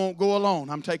 I won't go alone.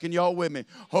 I'm taking y'all with me.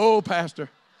 Oh, Pastor.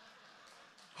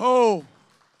 Oh.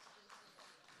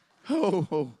 Ho,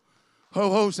 ho, ho,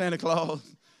 ho, Santa Claus.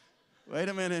 Wait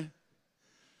a minute.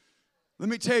 Let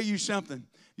me tell you something.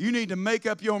 You need to make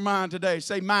up your mind today.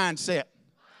 Say mindset.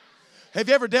 Have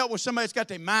you ever dealt with somebody that's got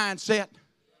their mindset?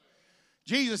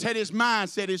 Jesus had his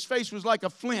mindset. His face was like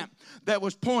a flint that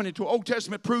was pointed to. Old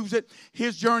Testament proves it.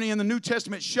 His journey in the New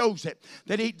Testament shows it.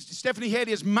 That Stephanie had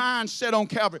his mind set on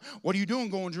Calvary. What are you doing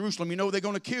going to Jerusalem? You know they're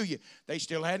going to kill you. They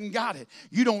still hadn't got it.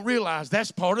 You don't realize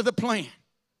that's part of the plan.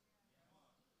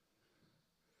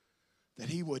 That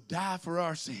he would die for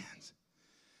our sins.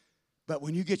 But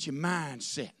when you get your mind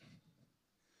set,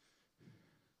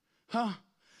 let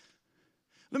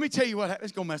me tell you what,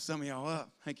 it's going to mess some of y'all up.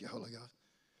 Thank you, Holy Ghost.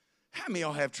 How many of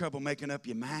y'all have trouble making up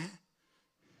your mind?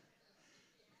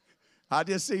 I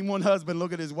just seen one husband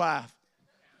look at his wife.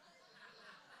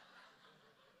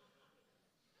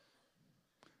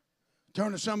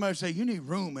 Turn to somebody and say, you need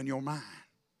room in your mind.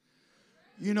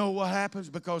 You know what happens?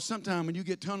 Because sometimes when you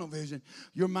get tunnel vision,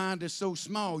 your mind is so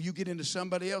small, you get into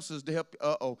somebody else's to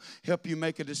help you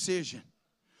make a decision.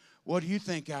 What do you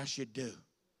think I should do?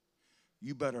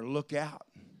 You better look out.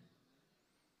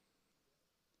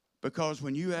 Because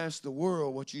when you ask the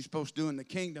world what you're supposed to do in the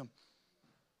kingdom,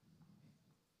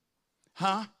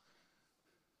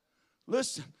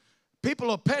 listen, people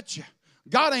will pet you.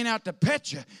 God ain't out to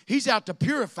pet you. He's out to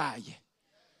purify you.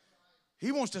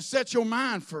 He wants to set your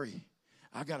mind free.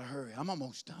 I got to hurry. I'm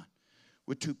almost done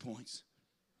with 2 points.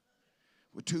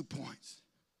 With 2 points.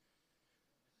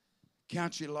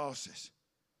 Count your losses.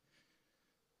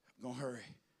 I'm going to hurry.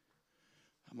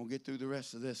 I'm going to get through the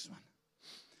rest of this one.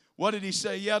 What did he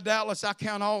say? Yeah, doubtless I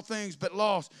count all things but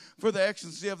loss for the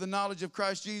excellency of the knowledge of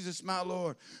Christ Jesus my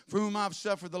Lord, for whom I've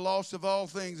suffered the loss of all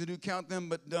things, and do count them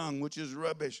but dung, which is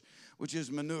rubbish, which is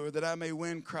manure, that I may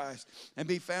win Christ and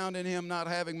be found in him, not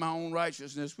having my own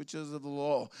righteousness, which is of the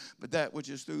law, but that which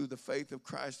is through the faith of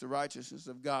Christ, the righteousness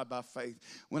of God by faith.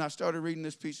 When I started reading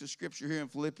this piece of scripture here in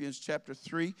Philippians chapter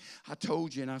 3, I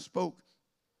told you and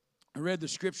I read the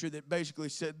scripture that basically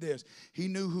said this. He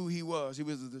knew who he was. He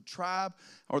was the tribe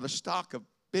or the stock of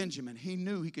Benjamin. He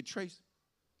knew he could trace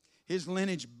his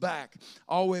lineage back,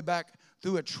 all the way back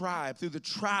through the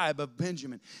tribe of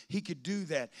Benjamin. He could do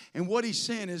that. And what he's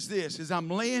saying is this, is I'm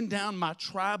laying down my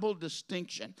tribal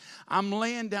distinction. I'm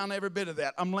laying down every bit of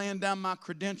that. I'm laying down my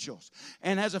credentials.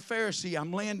 And as a Pharisee,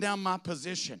 I'm laying down my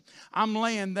position. I'm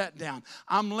laying that down.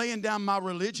 I'm laying down my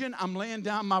religion. I'm laying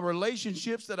down my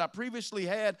relationships that I previously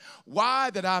had. Why?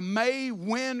 That I may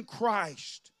win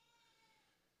Christ.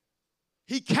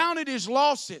 He counted his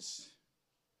losses.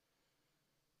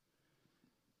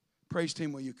 Praise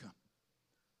team, will you come?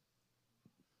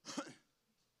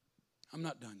 I'm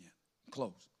not done yet. I'm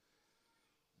close.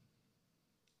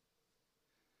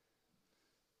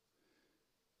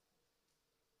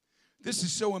 This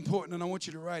is so important, and I want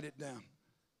you to write it down.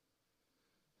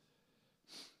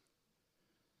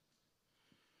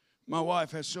 My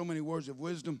wife has so many words of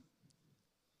wisdom.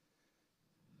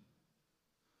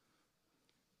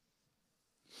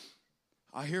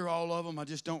 I hear all of them. I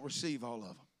just don't receive all of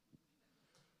them.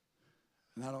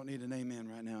 And I don't need an amen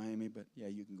right now, Amy, but yeah,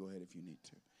 you can go ahead if you need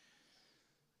to.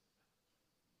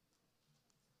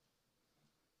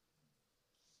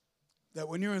 That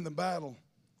when you're in the battle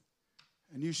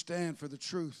and you stand for the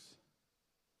truth,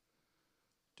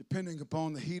 depending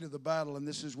upon the heat of the battle, and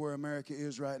this is where America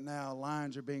is right now,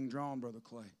 lines are being drawn, Brother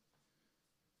Clay.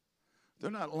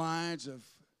 They're not lines of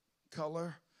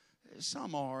color.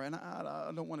 Some are, and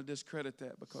I don't want to discredit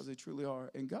that because they truly are.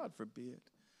 And God forbid,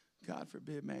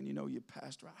 man, you know, you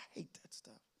pastor, I hate that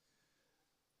stuff.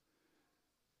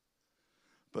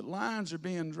 But lines are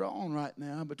being drawn right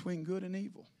now between good and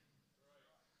evil,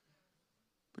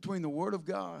 between the Word of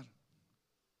God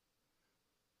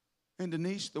and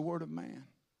Denise, the Word of man.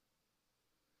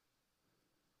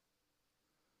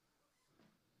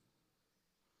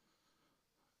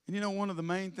 And you know, one of the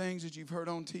main things that you've heard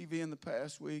on TV in the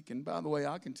past week, and by the way,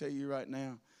 I can tell you right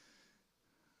now,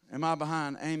 am I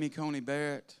behind Amy Coney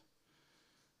Barrett?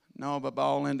 No, but by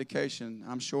all indication,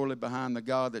 I'm surely behind the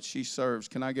God that she serves.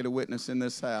 Can I get a witness in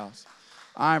this house?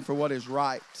 I am for what is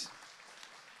right.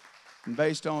 And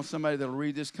based on somebody that will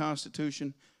read this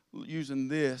Constitution, using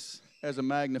this as a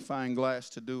magnifying glass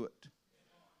to do it.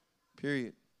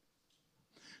 Period.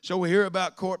 So we hear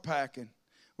about court packing.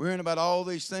 We're hearing about all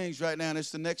these things right now, and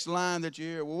it's the next line that you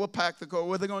hear. Well, we'll pack the court.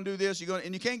 Well, they're going to do this.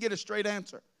 And you can't get a straight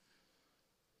answer.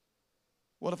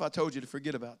 What if I told you to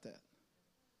forget about that?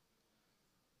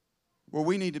 Well,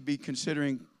 we need to be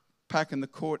considering packing the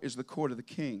court is the court of the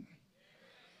King.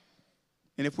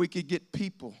 And if we could get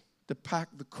people to pack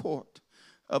the court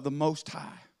of the Most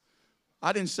High.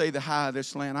 I didn't say the high of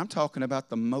this land. I'm talking about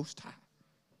the Most High.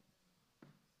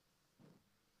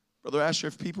 Brother Asher,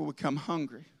 if people would come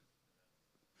hungry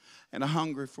and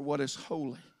hungry for what is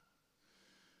holy,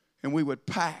 and we would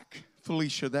pack,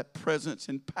 Felicia, that presence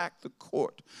and pack the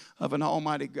court of an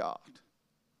almighty God.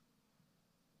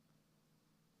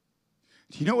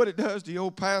 Do you know what it does to the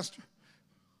old pastor?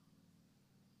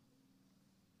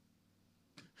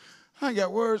 I ain't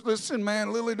got words. Listen,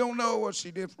 man, Lily don't know what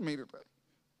she did for me today.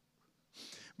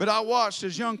 But I watched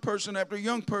as young person after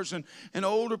young person and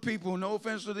older people, no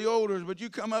offense to the olders, but you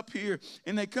come up here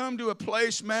and they come to a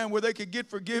place, man, where they could get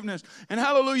forgiveness. And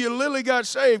hallelujah, Lily got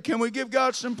saved. Can we give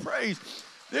God some praise?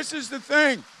 This is the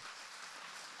thing.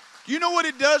 You know what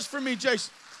it does for me,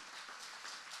 Jason?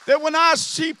 That when I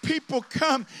see people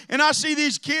come and I see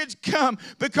these kids come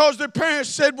because their parents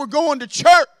said we're going to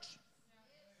church.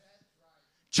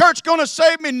 Church going to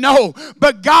save me? No.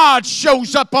 But God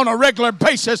shows up on a regular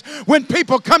basis when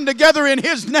people come together in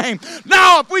His name.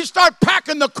 Now, if we start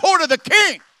packing the court of the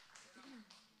King,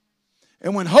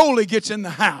 and when holy gets in the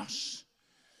house,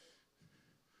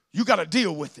 you got to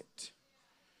deal with it.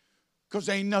 Because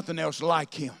there ain't nothing else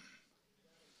like Him.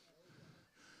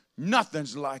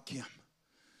 Nothing's like Him.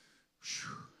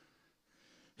 Whew.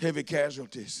 Heavy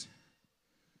casualties.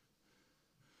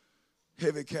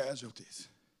 Heavy casualties.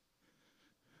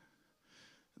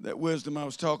 That wisdom I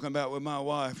was talking about with my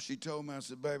wife, she told me, I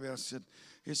said, baby, I said,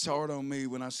 it's hard on me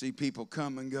when I see people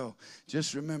come and go.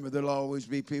 Just remember, there'll always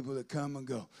be people that come and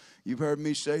go. You've heard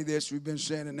me say this. We've been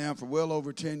saying it now for well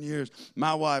over 10 years.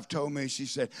 My wife told me, she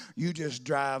said, you just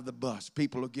drive the bus.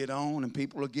 People will get on and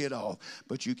people will get off,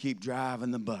 but you keep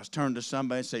driving the bus. Turn to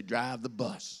somebody and say, drive the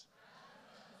bus.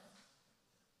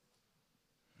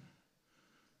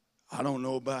 I don't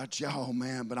know about y'all,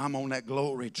 man, but I'm on that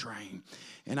glory train.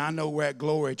 And I know where that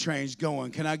glory train's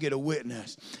going. Can I get a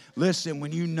witness? Listen,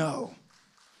 when you know.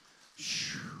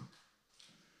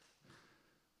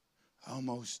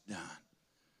 Almost done.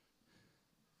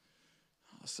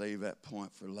 I'll save that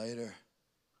point for later.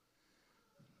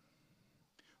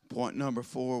 Point number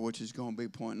 4, which is going to be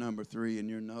point number 3 in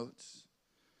your notes.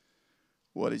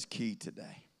 What is key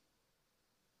today?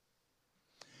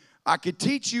 I could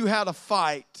teach you how to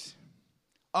fight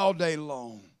all day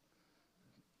long.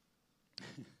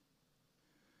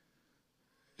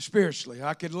 Spiritually,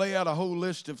 I could lay out a whole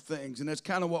list of things, and that's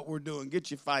kind of what we're doing.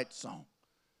 Get your fights on.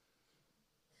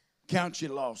 Count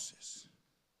your losses.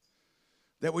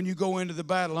 That when you go into the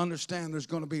battle, understand there's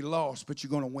going to be loss, but you're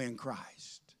going to win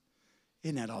Christ.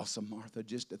 Isn't that awesome, Martha,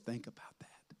 just to think about that?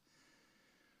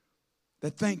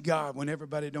 That thank God when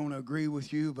everybody don't agree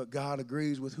with you, but God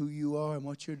agrees with who you are and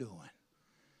what you're doing.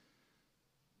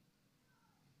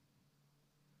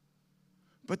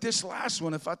 But this last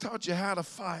one, if I taught you how to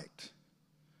fight,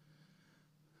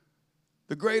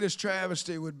 the greatest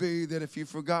travesty would be that if you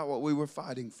forgot what we were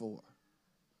fighting for.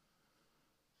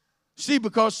 See,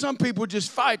 because some people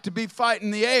just fight to be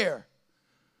fighting the air.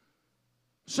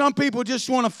 Some people just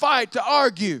want to fight to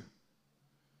argue.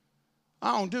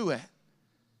 I don't do that.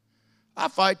 I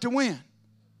fight to win.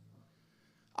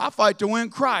 I fight to win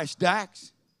Christ,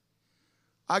 Dax.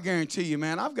 I guarantee you,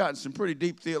 man, I've gotten some pretty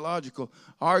deep theological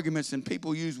arguments, and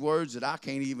people use words that I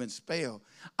can't even spell.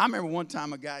 I remember one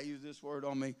time a guy used this word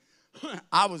on me.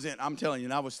 I'm telling you,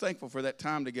 and I was thankful for that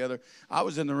time together. I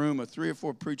was in the room of 3 or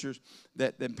 4 preachers,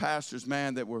 that pastors,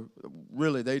 man, that were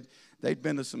really, they'd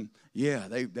been to some,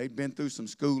 they'd been through some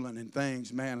schooling and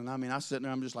things, man. And I mean, I was sitting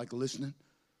there, I'm just like listening.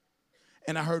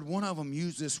 And I heard one of them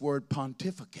use this word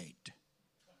pontificate.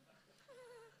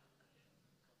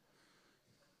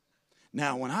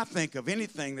 Now, when I think of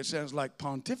anything that sounds like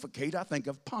pontificate, I think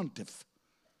of pontiff,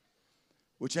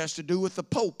 which has to do with the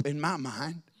Pope in my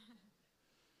mind,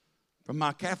 from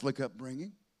my Catholic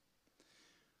upbringing.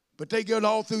 But they get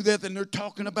all through that, and they're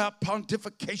talking about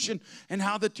pontification and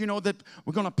how that, that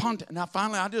we're going to pontificate. Now,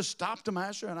 finally, I just stopped the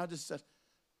master, and I just said,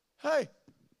 hey,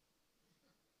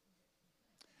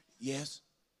 yes,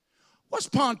 what's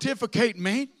pontificate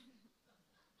mean?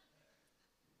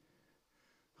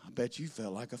 I bet you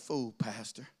felt like a fool,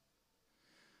 Pastor.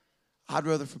 I'd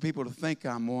rather for people to think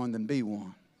I'm one than be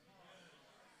one.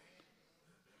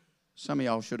 Some of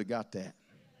y'all should have got that.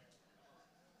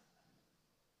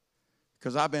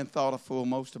 Because I've been thought a fool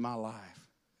most of my life,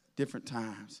 different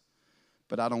times,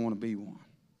 but I don't want to be one.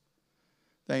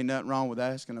 There ain't nothing wrong with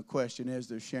asking a question, is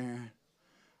there, Sharon?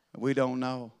 We don't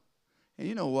know. And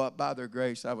you know what? By their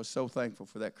grace, I was so thankful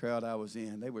for that crowd I was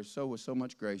in. They were with so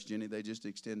much grace, Jenny, they just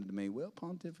extended to me, well,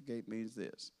 pontificate means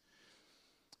this.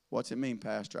 What's it mean,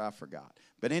 Pastor? I forgot.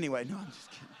 But anyway, no, I'm just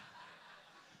kidding.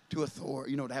 To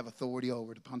authority, to have authority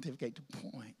over, to pontificate, to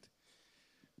point.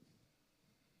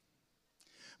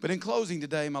 But in closing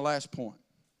today, my last point.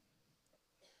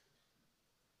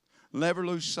 Never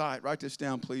lose sight. Write this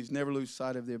down, please. Never lose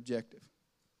sight of the objective.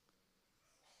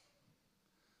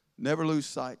 Never lose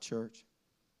sight, church,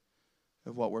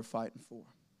 of what we're fighting for.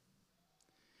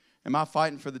 Am I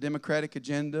fighting for the Democratic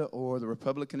agenda or the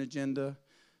Republican agenda?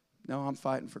 No, I'm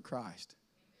fighting for Christ.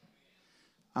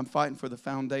 I'm fighting for the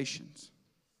foundations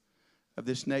of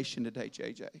this nation today,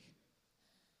 JJ.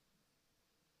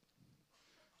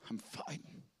 I'm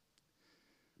fighting.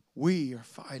 We are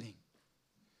fighting.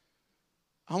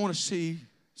 I want to see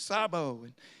Sabo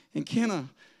and Kenna.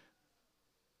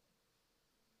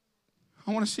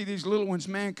 I want to see these little ones,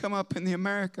 man, come up in the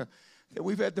America that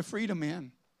we've had the freedom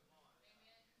in.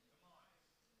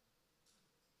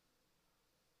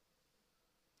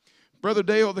 Brother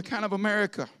Dale, the kind of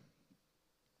America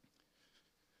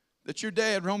that your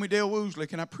dad, Romie Dale Woosley,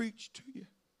 can I preach to you?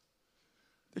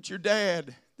 That your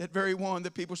dad, that very one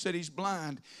that people said he's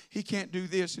blind, he can't do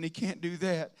this and he can't do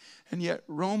that. And yet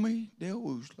Romie Dale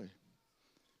Woosley,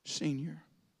 Sr.,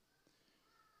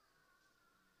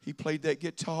 he played that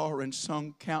guitar and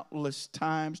sung countless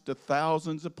times to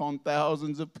thousands upon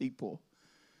thousands of people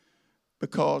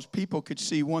because people could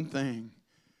see one thing,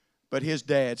 but his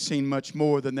dad seen much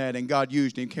more than that, and God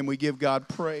used him. Can we give God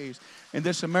praise? In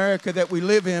this America that we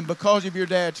live in because of your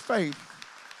dad's faith.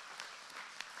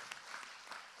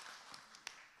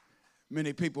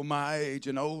 Many people my age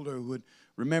and older would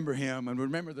remember him and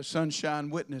remember the Sunshine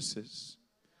Witnesses.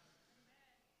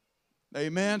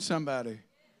 Amen, somebody.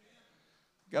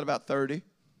 Got about 30.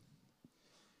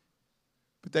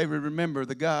 But they would remember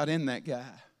the God in that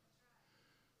guy.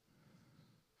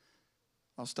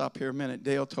 I'll stop here a minute.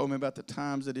 Dale told me about the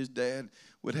times that his dad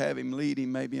would have him lead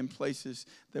him maybe in places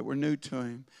that were new to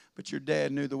him. But your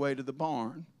dad knew the way to the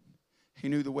barn. He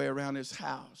knew the way around his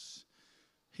house.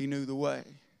 He knew the way.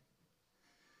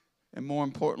 And more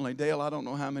importantly, Dale, I don't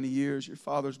know how many years your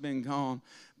father's been gone,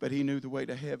 but he knew the way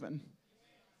to heaven.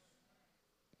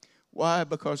 Why?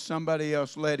 Because somebody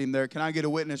else led him there. Can I get a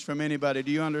witness from anybody?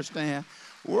 Do you understand?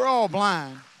 We're all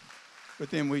blind, but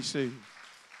then we see.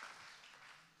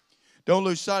 Don't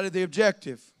lose sight of the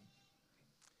objective.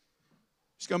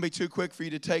 It's going to be too quick for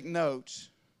you to take notes.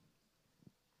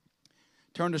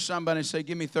 Turn to somebody and say,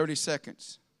 give me 30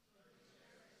 seconds.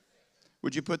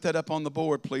 Would you put that up on the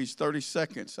board, please? 30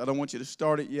 seconds. I don't want you to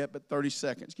start it yet, but 30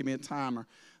 seconds. Give me a timer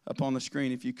up on the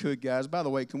screen if you could, guys. By the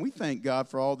way, can we thank God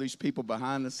for all these people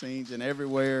behind the scenes and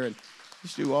everywhere and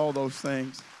just do all those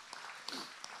things?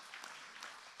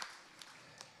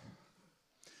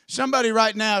 Somebody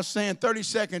right now is saying 30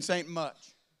 seconds ain't much.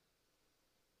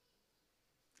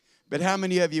 But how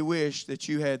many of you wish that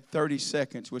you had 30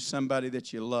 seconds with somebody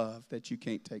that you love that you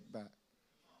can't take back?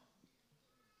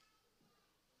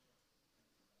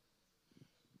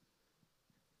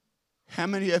 How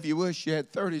many of you wish you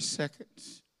had 30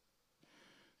 seconds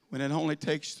when it only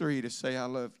takes 3 to say, I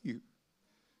love you?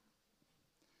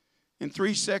 In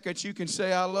 3 seconds, you can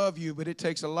say, I love you, but it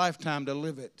takes a lifetime to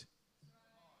live it.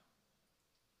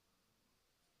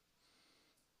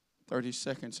 30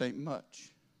 seconds ain't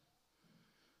much,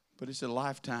 but it's a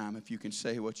lifetime if you can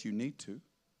say what you need to.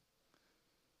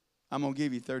 I'm going to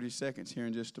give you 30 seconds here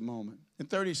in just a moment. In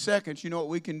 30 seconds, you know what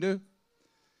we can do?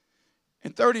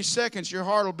 In 30 seconds, your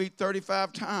heart will beat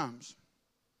 35 times.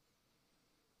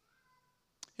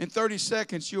 In 30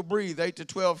 seconds, you'll breathe 8 to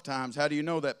 12 times. How do you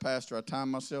know that, Pastor? I timed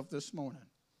myself this morning.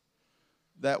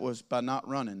 That was by not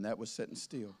running. That was sitting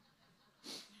still.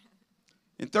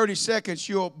 In 30 seconds,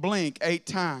 you'll blink 8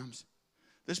 times.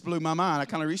 This blew my mind. I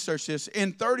kind of researched this.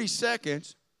 In 30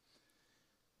 seconds,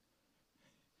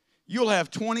 you'll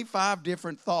have 25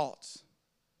 different thoughts.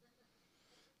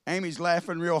 Amy's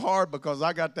laughing real hard because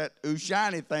I got that ooh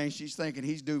shiny thing. She's thinking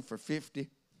he's due for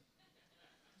 50.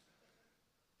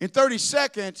 In 30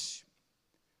 seconds,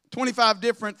 25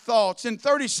 different thoughts. In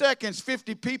 30 seconds,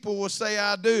 50 people will say,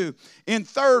 I do. In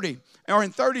 30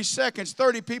 seconds,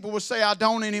 30 people will say, I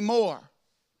don't anymore.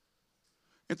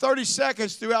 In 30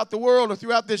 seconds, throughout the world or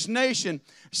throughout this nation,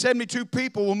 72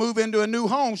 people will move into a new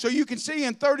home. So you can see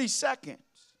in 30 seconds.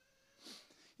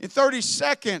 In 30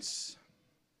 seconds,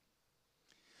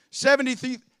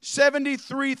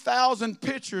 73,000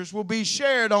 pictures will be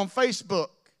shared on Facebook.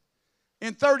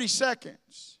 In 30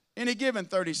 seconds. Any given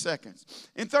 30 seconds.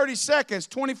 In 30 seconds,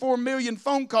 24 million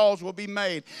phone calls will be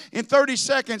made. In 30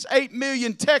 seconds, 8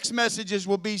 million text messages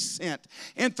will be sent.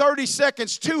 In 30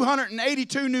 seconds,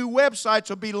 282 new websites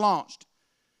will be launched.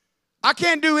 I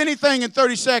can't do anything in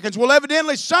 30 seconds. Well,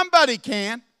 evidently somebody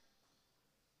can.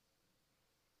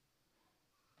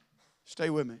 Stay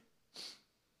with me.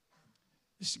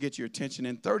 Just to get your attention.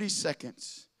 In 30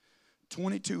 seconds,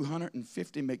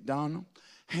 2,250 McDonald's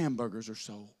hamburgers are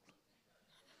sold.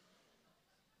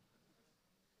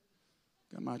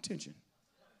 Got my attention.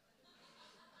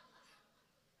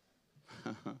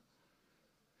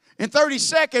 In 30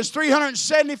 seconds,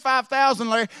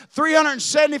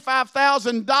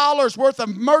 $375,000 worth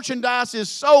of merchandise is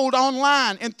sold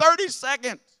online. In 30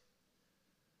 seconds.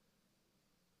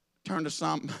 Turn to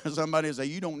somebody and say,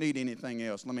 you don't need anything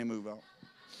else. Let me move on.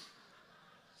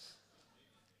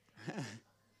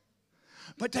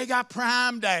 But they got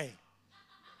Prime Day.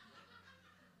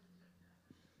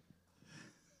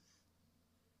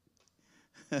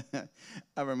 I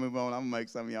better move on. I'm going to make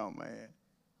some of y'all mad.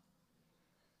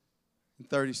 In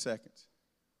 30 seconds.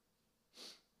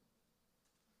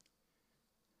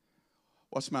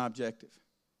 What's my objective?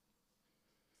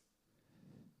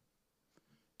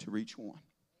 To reach one.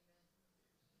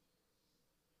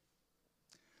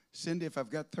 Cindy, if I've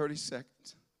got 30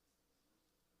 seconds,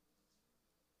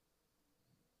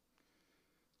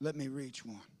 let me reach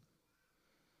one.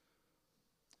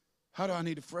 How do I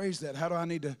need to phrase that? How do I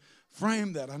need to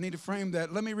frame that? I need to frame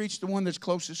that. Let me reach the one that's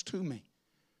closest to me.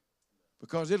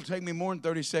 Because it'll take me more than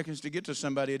 30 seconds to get to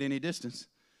somebody at any distance.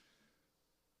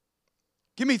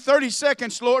 Give me 30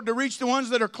 seconds, Lord, to reach the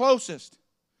ones that are closest.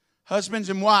 Husbands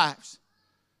and wives.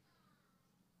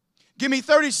 Give me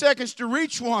 30 seconds to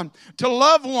reach one, to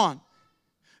love one,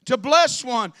 to bless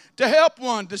one, to help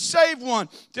one, to save one,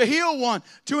 to heal one,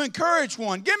 to encourage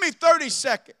one. Give me 30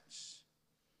 seconds.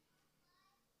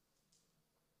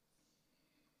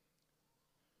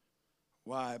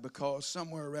 Why? Because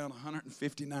somewhere around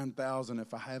 159,000,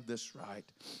 if I have this right,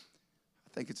 I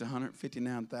think it's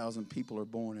 159,000 people are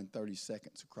born in 30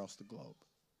 seconds across the globe.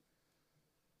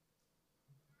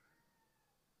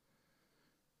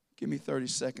 Give me 30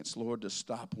 seconds, Lord, to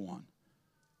stop one.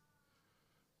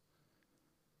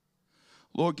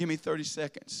 Lord, give me 30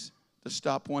 seconds to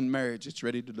stop one marriage that's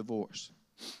ready to divorce.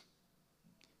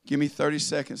 Give me 30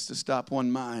 seconds to stop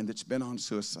one mind that's been on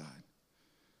suicide.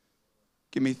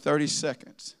 Give me 30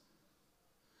 seconds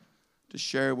to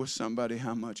share with somebody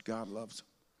how much God loves them.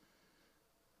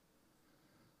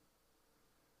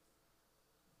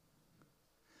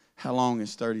 How long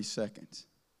is 30 seconds?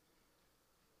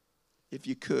 If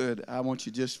you could, I want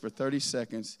you just for 30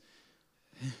 seconds,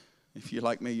 if you're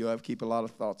like me, you'll have to keep a lot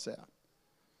of thoughts out.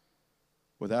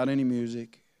 Without any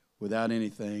music, without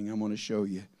anything, I'm going to show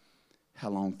you how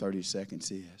long 30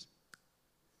 seconds is.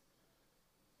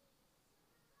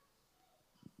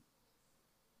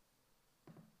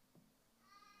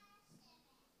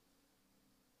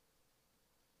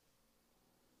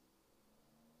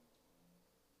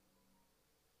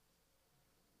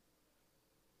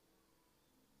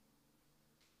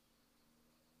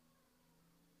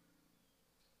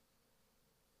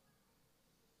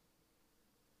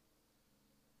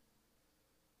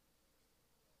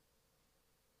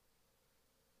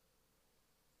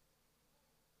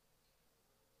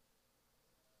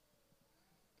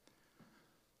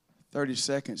 "30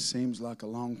 seconds seems like a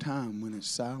long time when it's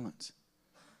silence.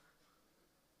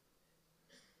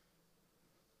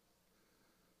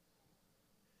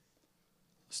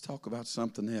 Let's talk about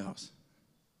something else.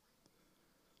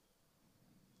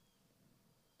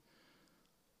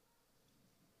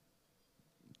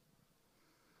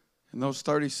 In those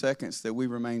 30 seconds that we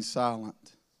remain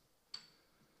silent,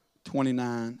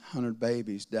 2,900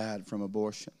 babies died from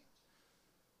abortion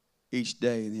each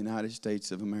day in the United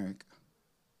States of America.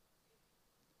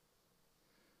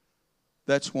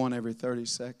 That's one every 30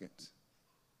 seconds.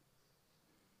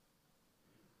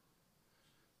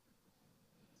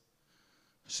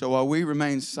 So while we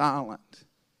remain silent,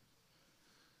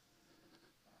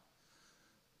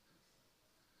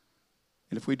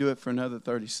 and if we do it for another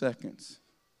 30 seconds,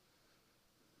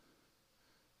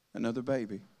 another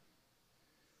baby.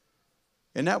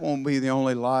 And that won't be the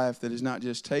only life that is not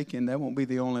just taken. That won't be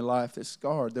the only life that's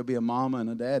scarred. There'll be a mama and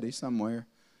a daddy somewhere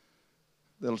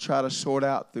that'll try to sort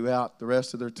out throughout the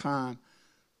rest of their time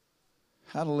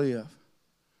how to live.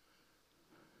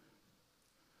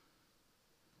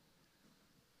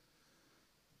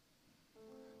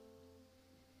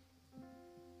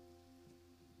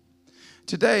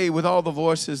 Today, with all the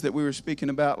voices that we were speaking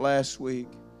about last week,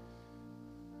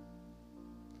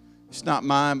 it's not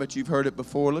mine, but you've heard it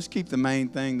before. Let's keep the main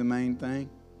thing the main thing.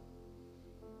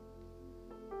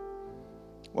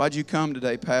 Why'd you come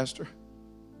today, Pastor?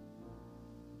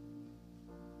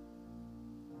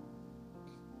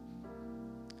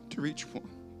 To reach one.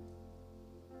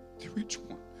 To reach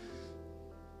one.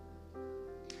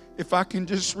 If I can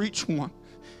just reach one.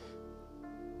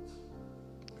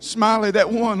 Smiley, that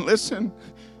one, listen.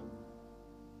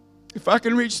 If I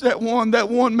can reach that one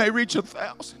may reach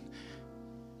 1,000.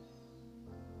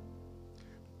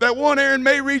 That one, Aaron,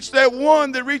 may reach that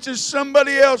one that reaches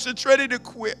somebody else that's ready to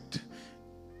quit.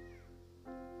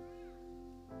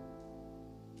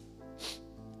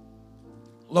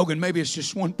 Logan, maybe it's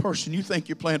just one person. You think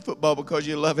you're playing football because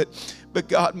you love it, but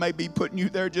God may be putting you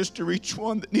there just to reach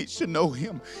one that needs to know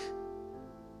Him.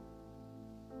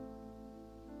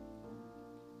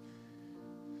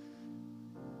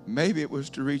 Maybe it was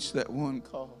to reach that one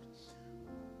called.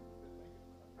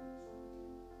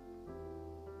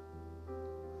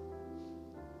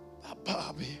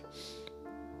 Bobby.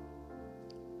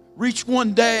 Reach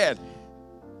one dad.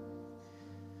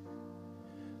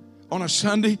 On a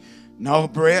Sunday? No,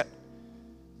 Brett.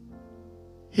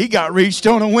 He got reached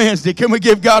on a Wednesday. Can we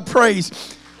give God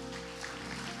praise?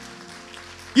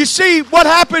 You see, what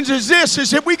happens is this, is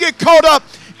that we get caught up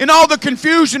in all the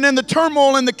confusion and the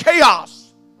turmoil and the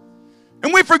chaos.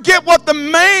 And we forget what the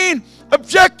main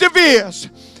objective is.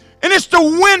 And it's to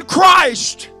win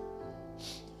Christ.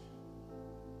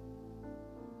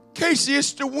 Casey,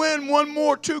 it's to win one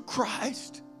more to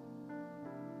Christ.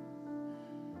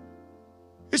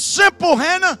 It's simple,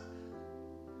 Hannah.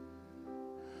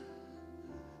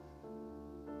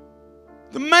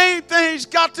 The main thing's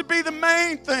got to be the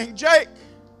main thing, Jake.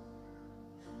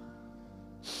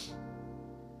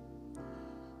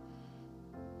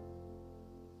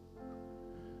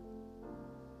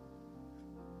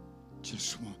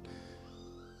 Just one.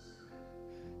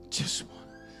 Just one.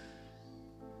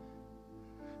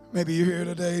 Maybe you're here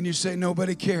today and you say,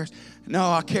 nobody cares. No,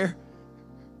 I care.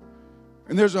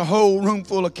 And there's a whole room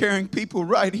full of caring people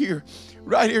right here,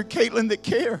 Caitlin, that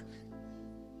care.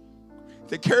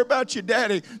 They care about your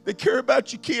daddy. They care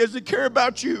about your kids. They care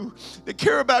about you. They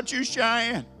care about you,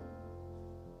 Cheyenne.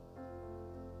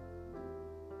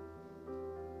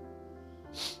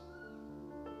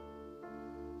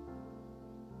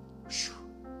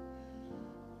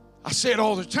 I say it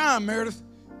all the time, Meredith.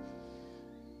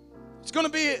 It's going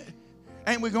to be,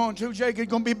 ain't we going to, Jake? It's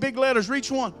going to be big letters.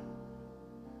 Reach one.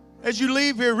 As you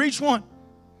leave here, reach one.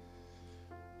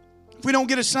 If we don't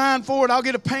get a sign for it, I'll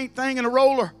get a paint thing and a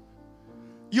roller.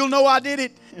 You'll know I did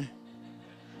it.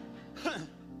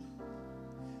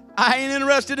 I ain't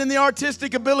interested in the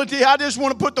artistic ability. I just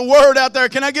want to put the word out there.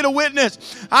 Can I get a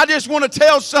witness? I just want to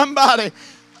tell somebody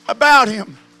about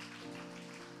Him.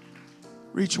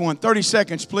 Reach one. 30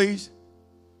 seconds, please.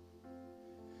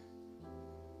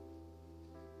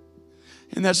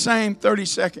 In that same 30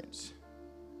 seconds,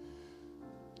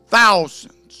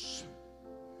 thousands.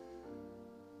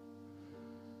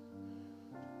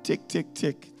 Tick, tick,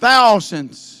 tick.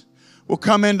 Thousands will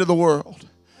come into the world,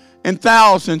 and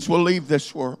thousands will leave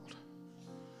this world.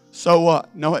 So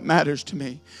what? No, it matters to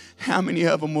me. How many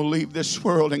of them will leave this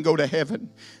world and go to heaven?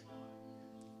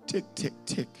 Tick, tick,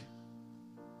 tick.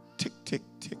 Tick, tick,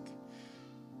 tick.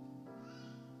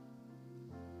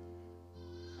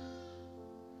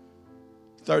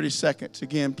 "30 seconds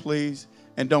again, please,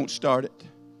 and don't start it.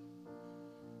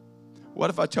 What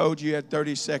if I told you you had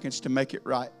 30 seconds to make it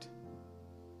right?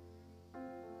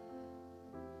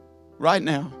 Right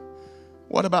now.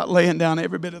 What about laying down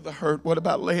every bit of the hurt? What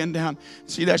about laying down?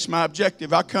 See, that's my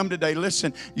objective. I come today.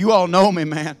 Listen, you all know me,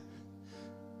 man.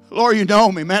 Lord, you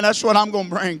know me, man. That's what I'm going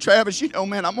to bring. Travis, you know,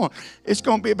 man, it's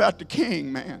going to be about the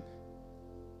King, man.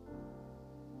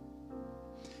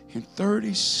 In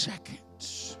 30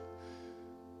 seconds,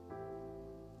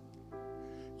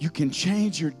 you can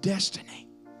change your destiny.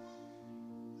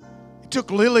 It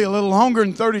took Lily a little longer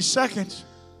than 30 seconds.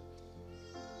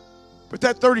 But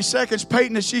that 30 seconds,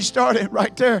 Peyton, as she started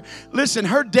right there, listen,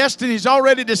 her destiny is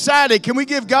already decided. Can we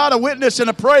give God a witness and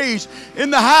a praise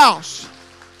in the house?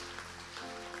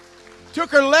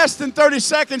 Took her less than 30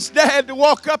 seconds, Dad, to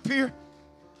walk up here.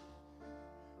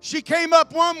 She came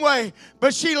up one way,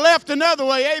 but she left another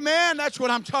way. Amen? That's what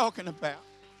I'm talking about.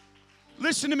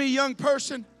 Listen to me, young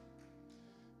person.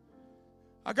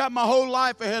 I got my whole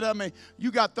life ahead of me.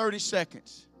 You got 30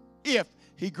 seconds, if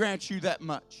He grants you that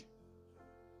much.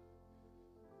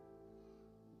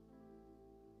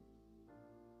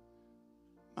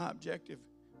 My objective,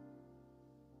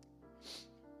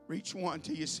 reach one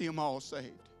till you see them all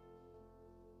saved.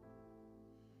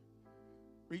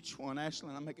 Reach one.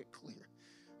 Ashley, I'll make it clear.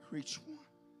 Reach one.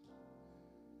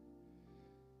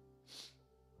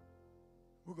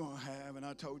 We're going to have, and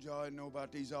I told y'all I didn't know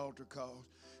about these altar calls.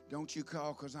 Don't you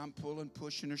call because I'm pulling,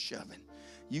 pushing, or shoving.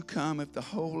 You come if the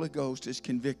Holy Ghost is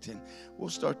convicting. We'll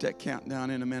start that countdown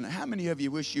in a minute. How many of you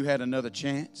wish you had another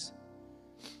chance?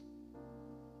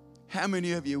 How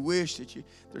many of you wish that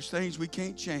there's things we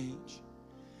can't change?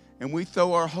 And we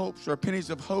throw our hopes, our pennies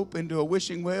of hope into a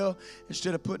wishing well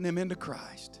instead of putting them into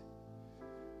Christ.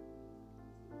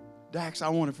 Dax, I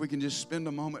wonder if we can just spend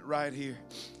a moment right here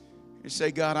and say,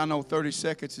 God, I know 30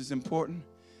 seconds is important.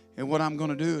 And what I'm going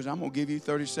to do is I'm going to give you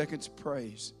 30 seconds of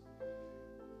praise.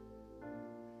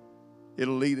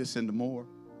 It'll lead us into more.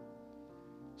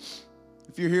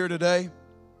 If you're here today,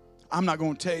 I'm not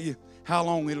going to tell you how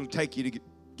long it'll take you to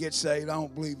get saved. I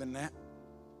don't believe in that.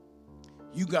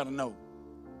 You got to know.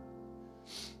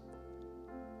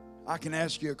 I can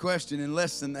ask you a question in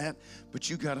less than that, but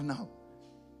you got to know.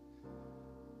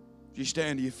 You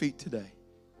stand to your feet today.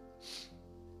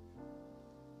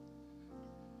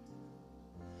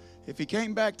 If He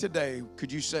came back today,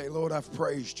 could you say, Lord, I've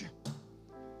praised you.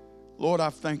 Lord,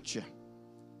 I've thanked you.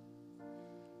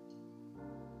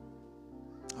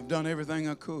 I've done everything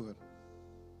I could.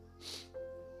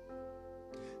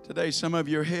 Today, some of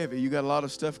you are heavy. You got a lot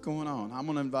of stuff going on. I'm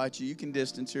going to invite you. You can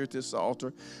distance here at this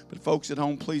altar. But folks at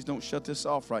home, please don't shut this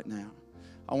off right now.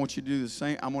 I want you to do the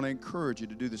same. I'm going to encourage you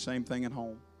to do the same thing at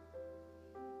home.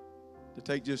 To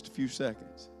take just a few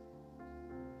seconds.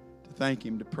 To thank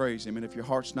Him, to praise Him. And if your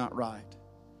heart's not right,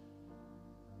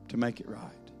 to make it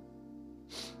right.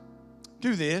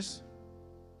 Do this.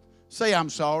 Say, I'm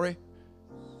sorry.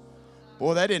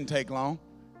 Boy, that didn't take long.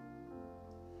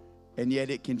 And yet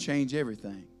it can change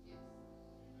everything.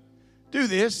 Do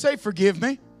this. Say, forgive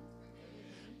me.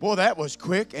 Boy, that was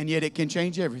quick, and yet it can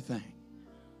change everything.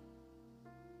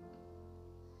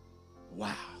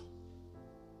 Wow.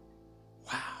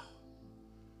 Wow.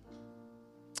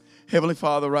 Heavenly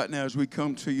Father, right now as we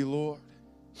come to you, Lord,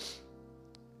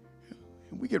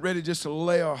 and we get ready just to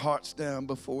lay our hearts down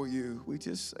before you. We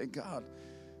just say, God,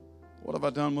 what have I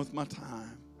done with my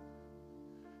time?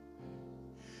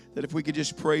 That if we could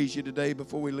just praise you today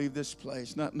before we leave this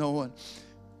place, not knowing,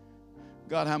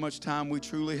 God, how much time we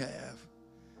truly have.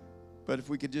 But if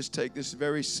we could just take this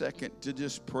very second to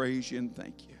just praise you and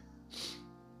thank you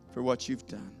for what you've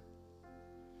done.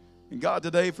 And God,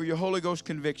 today for your Holy Ghost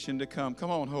conviction to come.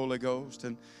 Come on, Holy Ghost.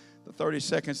 And the 30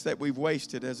 seconds that we've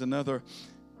wasted as another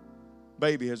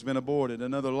baby has been aborted,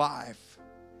 another life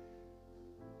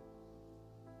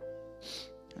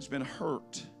has been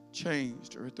hurt,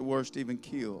 changed, or at the worst even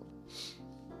killed.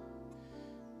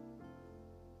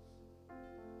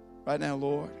 Right now,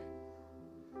 Lord,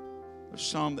 there's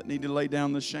some that need to lay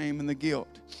down the shame and the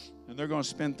guilt. And they're going to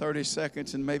spend 30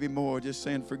 seconds and maybe more just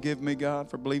saying, forgive me, God,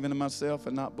 for believing in myself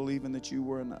and not believing that you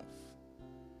were enough.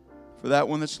 For that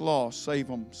one that's lost, save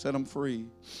them, set them free.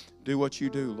 Do what you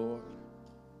do, Lord.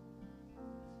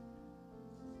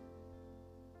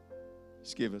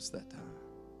 Just give us that time.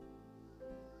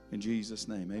 In Jesus'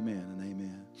 name, amen and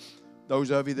amen.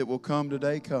 Those of you that will come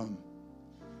today, come.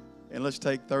 And let's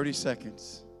take 30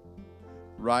 seconds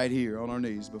right here on our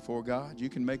knees before God. You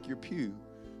can make your pew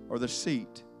or the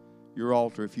seat your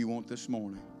altar if you want this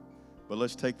morning. But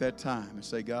let's take that time and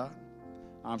say, God,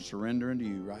 I'm surrendering to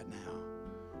you right now.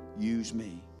 Use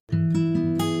me.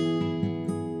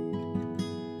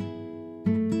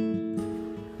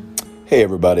 Hey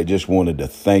everybody, just wanted to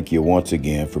thank you once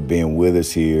again for being with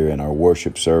us here in our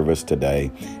worship service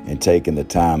today and taking the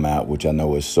time out, which I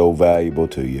know is so valuable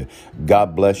to you.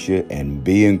 God bless you and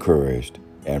be encouraged.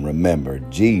 And remember,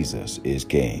 Jesus is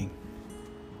King.